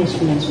not a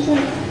punishment. She was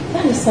like,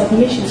 that is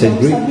submission. It's a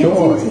great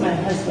joy. To my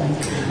husband.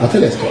 I'll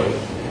tell you a story.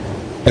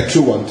 A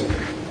true one too.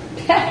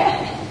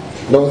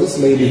 There was this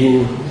lady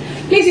who...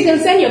 Please, you can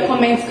send your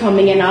comments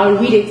coming and I'll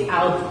read it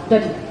out.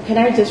 But can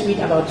I just read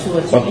about 2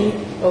 or 3?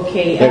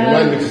 Okay.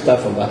 Remind me to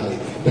start from that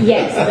lady.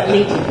 Yes, the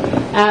lady.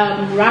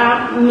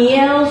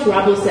 Miel's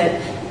Rabble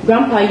said,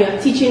 Grandpa, you're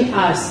teaching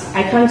us.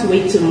 I can't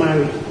wait to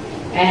marry.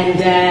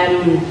 And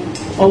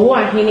so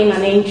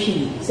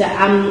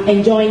I'm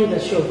enjoying the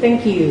show.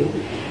 Thank you.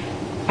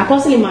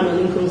 Apostle Emmanuel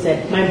Lincoln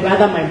said, my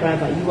brother,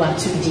 you are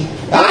too deep.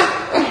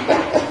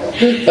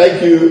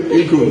 Thank you,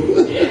 Iku.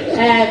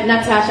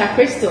 Natasha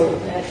Crystal,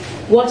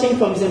 watching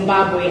from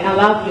Zimbabwe. I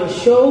love your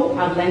show.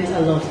 I've learned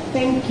a lot.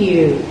 Thank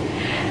you.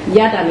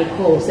 Yada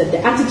Nicole said, the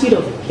attitude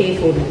of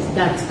playfulness.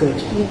 That's good.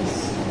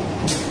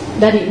 Yes.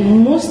 That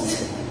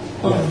most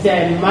of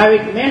the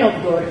married men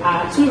of God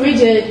are too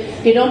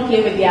rigid. They don't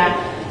play with their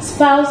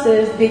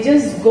spouses. They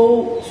just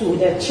go to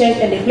the church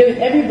and they play with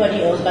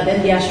everybody else, but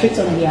then they are strict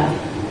on their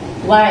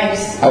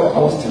wives. I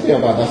was telling you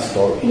about that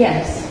story.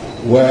 Yes.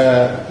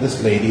 Where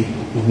this lady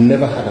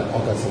never had an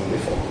orgasm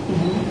before.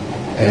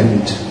 Mm-hmm.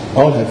 And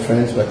all her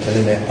friends were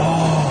telling her,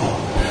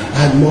 I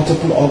had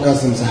multiple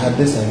orgasms, I had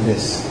this and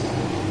this.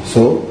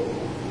 So,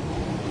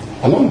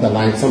 along the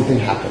line, something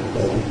happened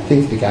and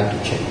things began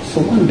to change.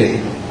 So one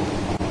day,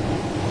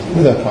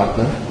 with her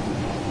partner,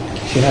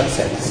 she had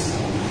sex.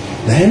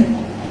 Then,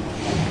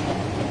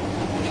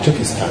 he took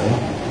his time,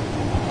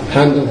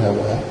 handled her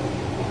well,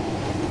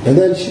 And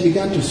then she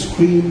began to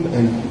scream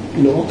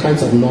and, all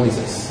kinds of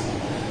noises.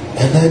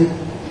 And then,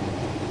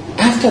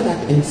 after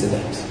that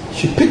incident,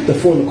 she picked the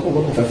phone and called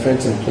one of her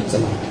friends in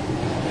Switzerland.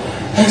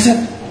 And I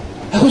said,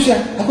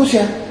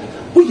 Akosia,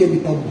 who you be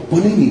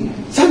bonini?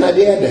 Sana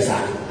de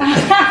desa.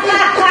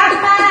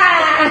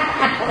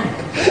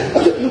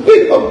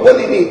 Wait,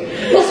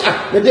 bonini. What's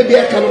up? The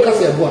day I come to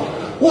say,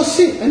 what's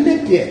it? And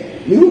then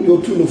there, you go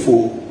to the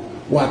phone.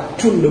 What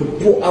to the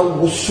book I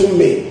was so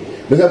me.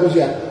 But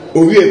Akosia,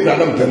 oh, we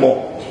are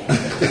more.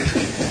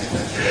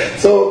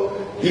 So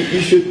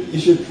you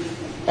should.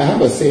 I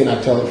have a saying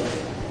I tell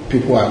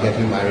people who are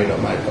getting married or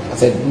married. I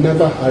said,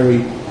 never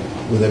hurry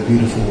with a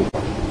beautiful woman.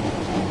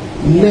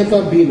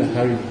 Never be in a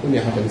hurry when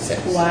you're having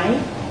sex. Why?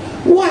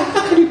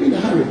 How can you be in a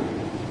hurry?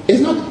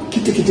 It's not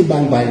kitty kitty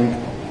bang bang.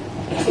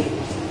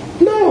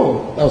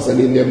 No, that was an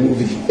Indian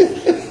movie.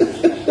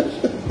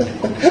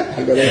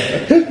 I got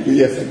it 2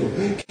 years ago.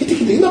 Kitty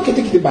kitty, not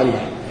kitty kitty bang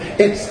bang.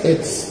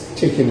 It's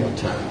taking your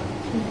time.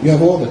 You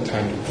have all the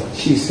time to talk.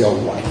 She's your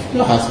wife,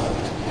 your husband.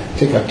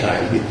 Take your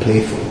time, be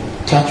playful.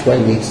 Touch where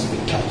it needs to be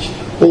touched.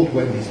 Hold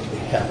where it needs to be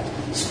held.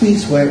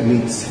 Squeeze where it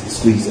needs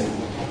squeezing.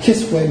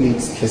 Kiss where it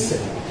needs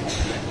kissing.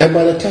 And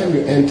by the time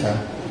you enter,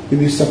 you'll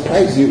be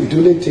surprised. It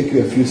will only take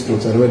you a few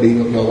strokes and already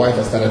your wife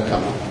has started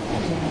coming.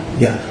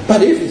 Yeah.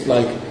 But if it's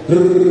like,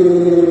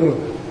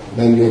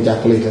 then you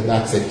ejaculate and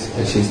that's it.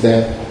 And she's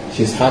there,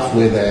 she's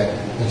halfway there,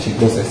 and she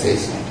goes and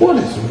says, what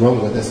is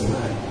wrong with this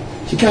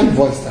man? She can't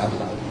voice that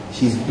loud.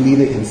 She's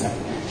bleeding inside.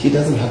 She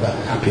doesn't have a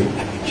happy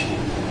marriage.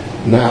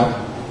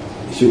 Now,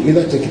 she'll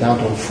either take it out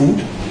on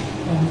food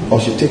or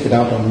she'll take it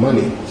out on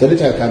money. So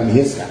later I can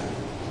miheska.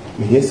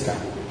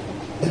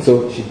 And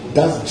so she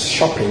does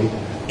shopping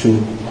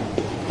to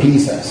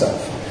please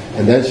herself.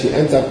 And then she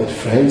ends up with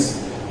friends,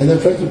 and then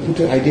friends will put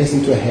her ideas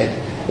into her head.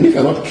 And if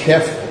you're not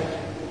careful,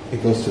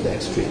 it goes to the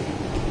extreme.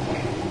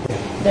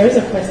 There is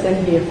a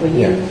question here for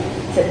you.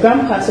 It said,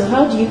 Grandpa, so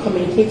how do you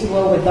communicate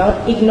well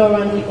without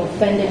ignorantly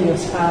offending your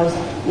spouse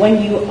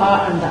when you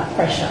are under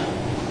pressure?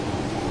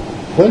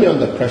 When you're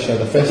under pressure,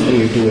 the first thing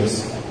you do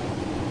is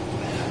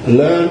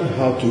learn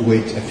how to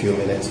wait a few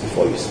minutes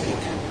before you speak.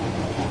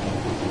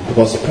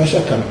 Because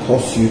pressure can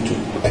cause you to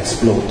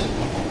explode.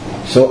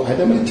 So I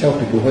normally tell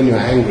people, when you're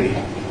angry,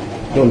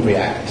 don't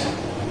react.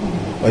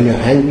 When you're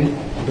angry,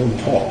 don't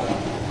talk.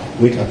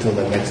 Wait until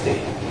the next day.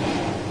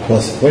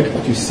 Because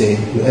what you say,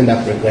 you end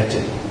up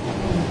regretting.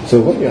 So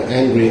when you're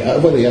angry,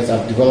 over the years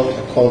I've developed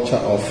a culture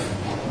of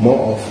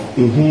more of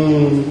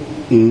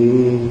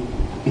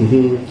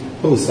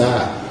oh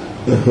sir,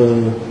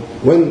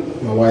 When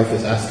my wife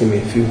is asking me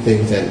a few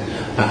things and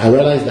I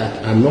realize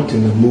that I'm not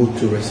in the mood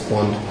to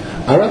respond,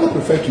 I rather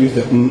prefer to use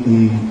the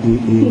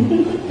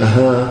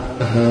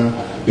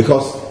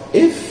because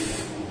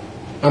if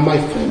I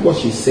might find what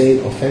she's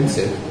saying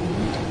offensive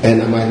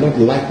and I might not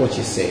like what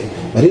she's saying,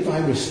 but if I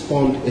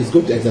respond, it's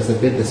going to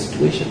exacerbate the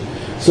situation.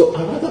 So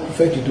I rather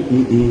prefer to do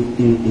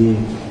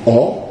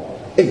or,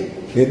 hey,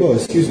 neighbor,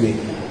 excuse me,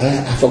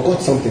 I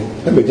forgot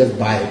something. Let me just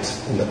buy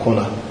it in the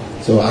corner.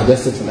 So I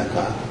just sit in the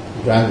car,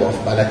 drive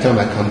off. By the time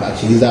I come back,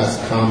 she either has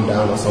calmed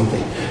down or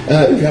something.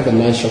 If you have a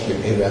nice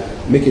shopping area,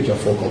 make it your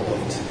focal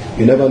point.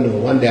 You never know.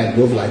 One day I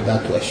drove like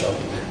that to a shop.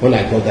 When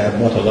I got there, I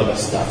bought a lot of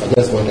stuff. I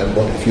just went and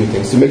bought a few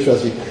things to make sure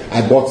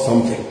I bought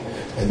something.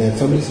 And then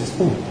somebody says,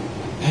 oh,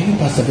 are you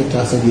Pastor Victor?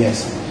 I said,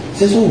 yes. He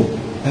says, oh,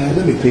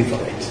 let me pay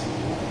for it.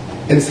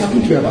 And it's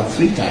happened to me about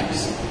 3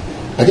 times.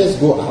 I just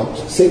go out,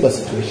 save a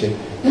situation,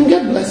 and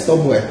get blessed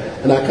somewhere.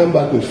 And I come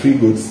back with free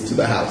goods to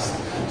the house.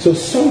 So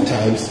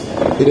sometimes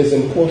it is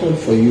important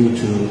for you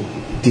to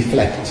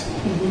deflect.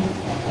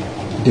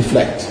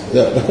 Deflect.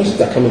 The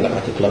questions are coming in a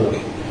particular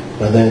way.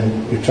 But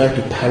then you try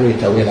to parry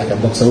it away like a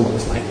boxer who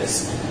goes like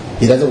this.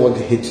 He doesn't want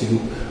to hit you,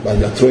 but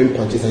you're throwing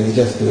punches and he's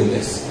just doing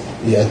this.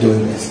 You're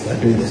doing this. You're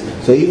doing this.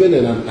 So even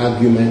in an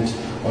argument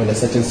or in a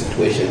certain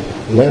situation,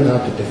 learn how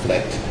to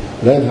deflect.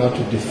 Learn how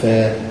to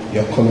defer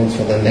your comments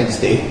for the next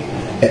day.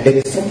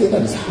 It is something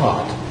that is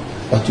hard,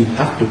 but you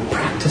have to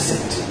practice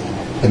it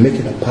and make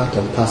it a part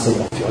and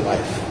parcel of your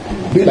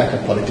life. Be like a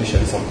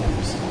politician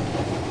sometimes.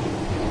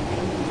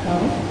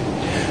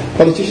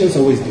 Politicians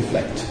always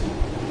deflect.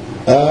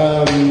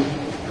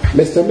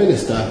 Mr.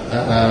 Minister,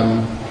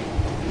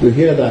 we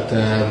hear that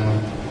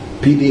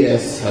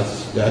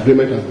PDS the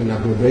agreement has been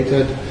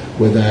abrogated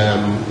with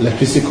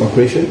Electricity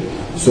Corporation.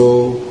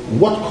 So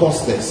what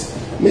caused this?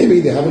 Maybe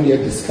they haven't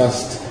yet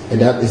discussed, and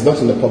that is not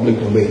in the public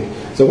domain.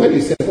 So when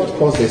you say what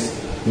caused this,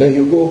 then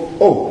you go,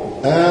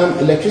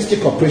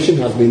 Electricity Corporation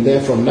has been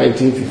there from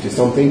 1950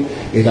 something.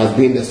 It has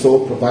been the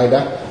sole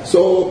provider.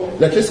 So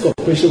Electricity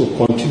Corporation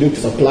will continue to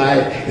supply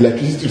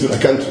electricity to the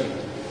country.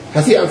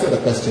 Has he answered the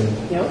question?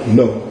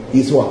 No.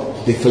 He's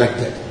what?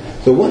 Deflected.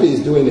 So what he's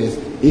doing is,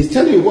 he's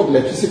telling you what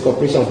Electricity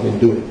Corporation has been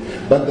doing.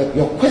 But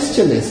your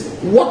question is,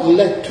 what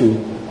led to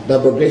the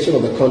abrogation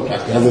of the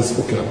contract? He hasn't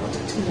spoken about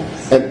it.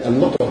 Yes. And a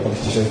lot of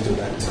politicians do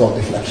that. It's called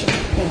deflection.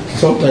 Yes.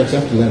 Sometimes you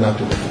have to learn how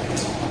to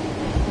deflect.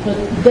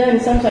 But then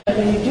sometimes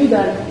when you do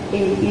that,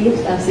 it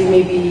looks as if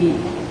maybe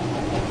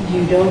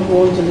you don't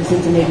want to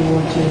listen to maybe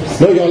what you're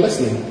saying. No, you're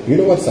listening. You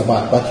know what it's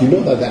about, but you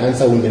know that the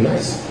answer will be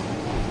nice.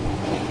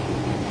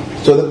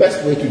 So the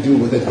best way to deal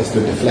with it is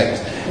to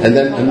deflect. And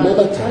then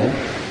another time,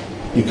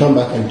 you come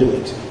back and do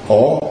it.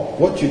 Or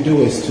what you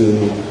do is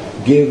to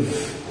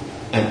give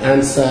an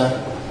answer,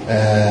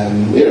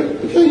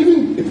 you can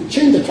even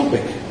change the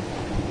topic.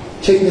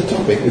 Change the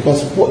topic,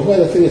 because where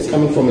the thing is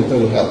coming from is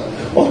going to help.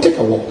 Or take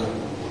a walk.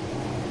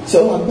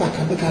 So I'm back,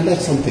 I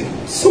left something.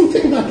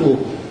 Something that will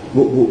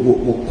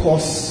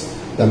cause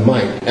the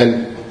mind.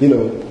 And,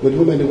 with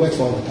women, it works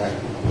all the time.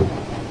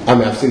 I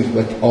mean, I've seen it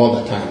work all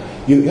the time.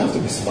 You have to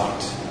be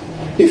smart.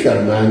 If you're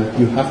a man,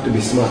 you have to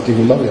be smart. If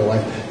you love your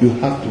wife, you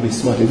have to be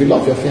smart. If you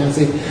love your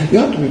fiancé, you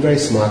have to be very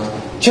smart.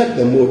 Check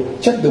the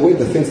mood. Check the way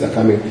the things are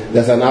coming.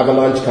 There's an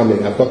avalanche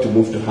coming. I've got to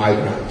move to high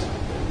ground.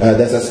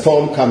 There's a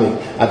storm coming.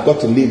 I've got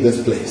to leave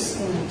this place.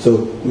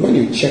 So when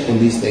you check on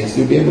these things,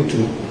 you'll be able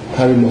to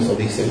carry most of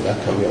these things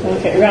that come your way.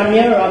 Okay,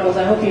 Ramya Ravels,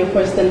 I hope your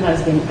question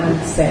has been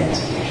answered.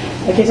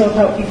 Okay, so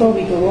before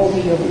we go, what will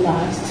be your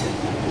last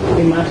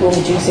remark? What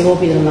would you say? What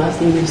will be the last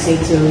thing you say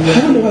to your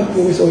How do I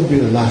always be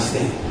the last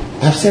thing?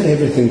 I've said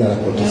everything that I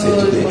want to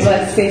say today.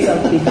 Let's say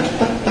something.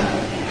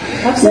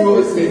 I've said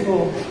this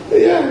before.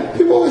 Yeah,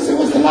 people always say,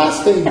 what's the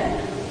last thing?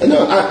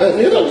 No,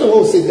 you don't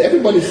always say it.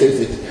 Everybody says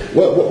it.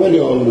 When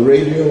you're on the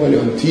radio, when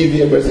you're on TV,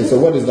 everybody says, so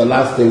what is the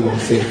last thing you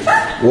say?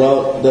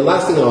 Well, the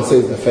last thing I'll say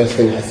is the first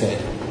thing I said.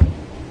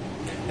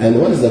 And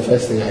what is the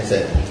first thing I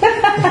said?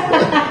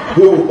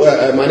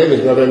 My name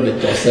is Reverend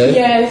Victor Osei.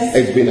 Yes.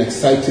 It's been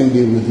exciting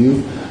being with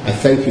you. I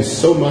thank you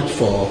so much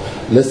for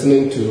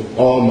listening to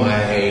all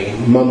my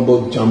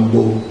mumbo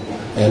jumbo,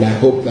 and I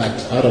hope that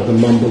out of the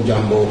mumbo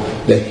jumbo,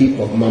 the heap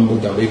of mumbo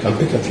jumbo, you can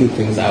pick a few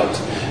things out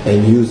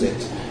and use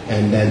it,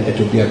 and then it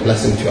will be a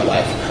blessing to your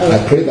life. Okay. I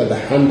pray that the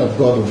hand of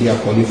God will be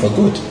upon you for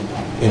good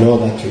in all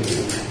that you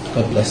do.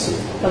 God bless you.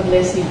 God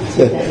bless you.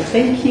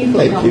 Thank you for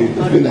coming. Thank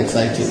you. It's been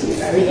exciting.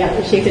 I really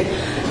appreciate it.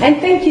 And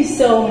thank you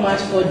so much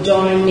for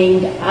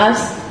joining us.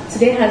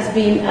 Today has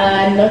been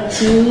not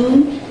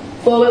too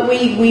forward.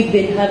 We've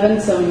been having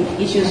some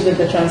issues with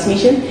the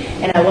transmission,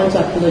 and I want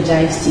to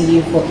apologize to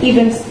you for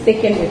even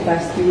sticking with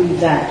us through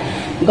that.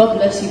 God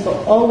bless you for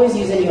always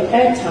using your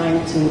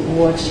airtime to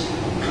watch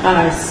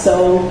us.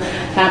 So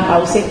I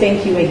will say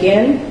thank you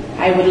again.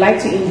 I would like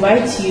to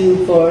invite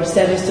you for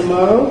service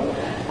tomorrow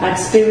at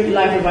Spirit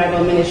Life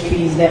Revival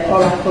Ministries, the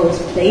Oracle's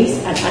Place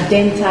at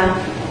Adenta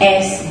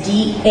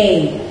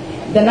SDA.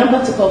 The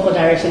number to call for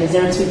direction is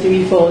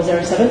 0234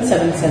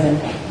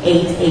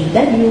 077788.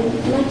 Then you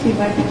like to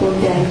invite people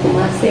there in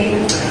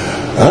Kumasi?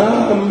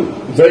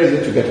 Very easy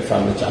to get a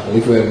family chapel.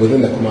 If you're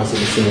within the Kumasi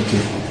vicinity,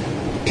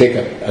 take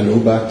an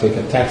Uber, take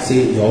a taxi,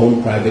 your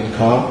own private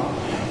car.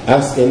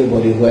 Ask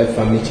anybody where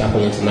Family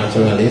Chapel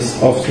International is.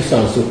 Off to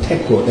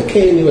Teko, the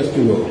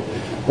KNUSP Road.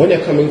 When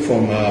you're coming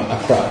from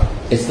Accra,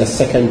 it's the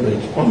second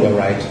bridge on your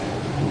right.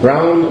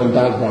 Brown and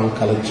dark brown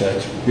colored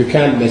church. You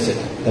can't miss it.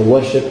 The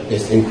worship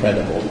is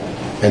incredible.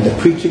 And the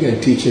preaching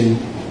and teaching,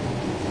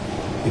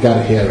 you got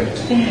to hear it.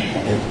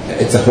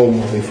 It's a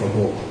home away from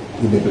home.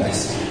 You'll be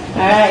blessed. All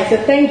right. So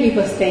thank you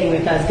for staying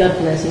with us. God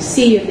bless you.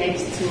 See you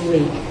next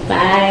week.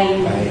 Bye.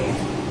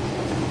 Bye.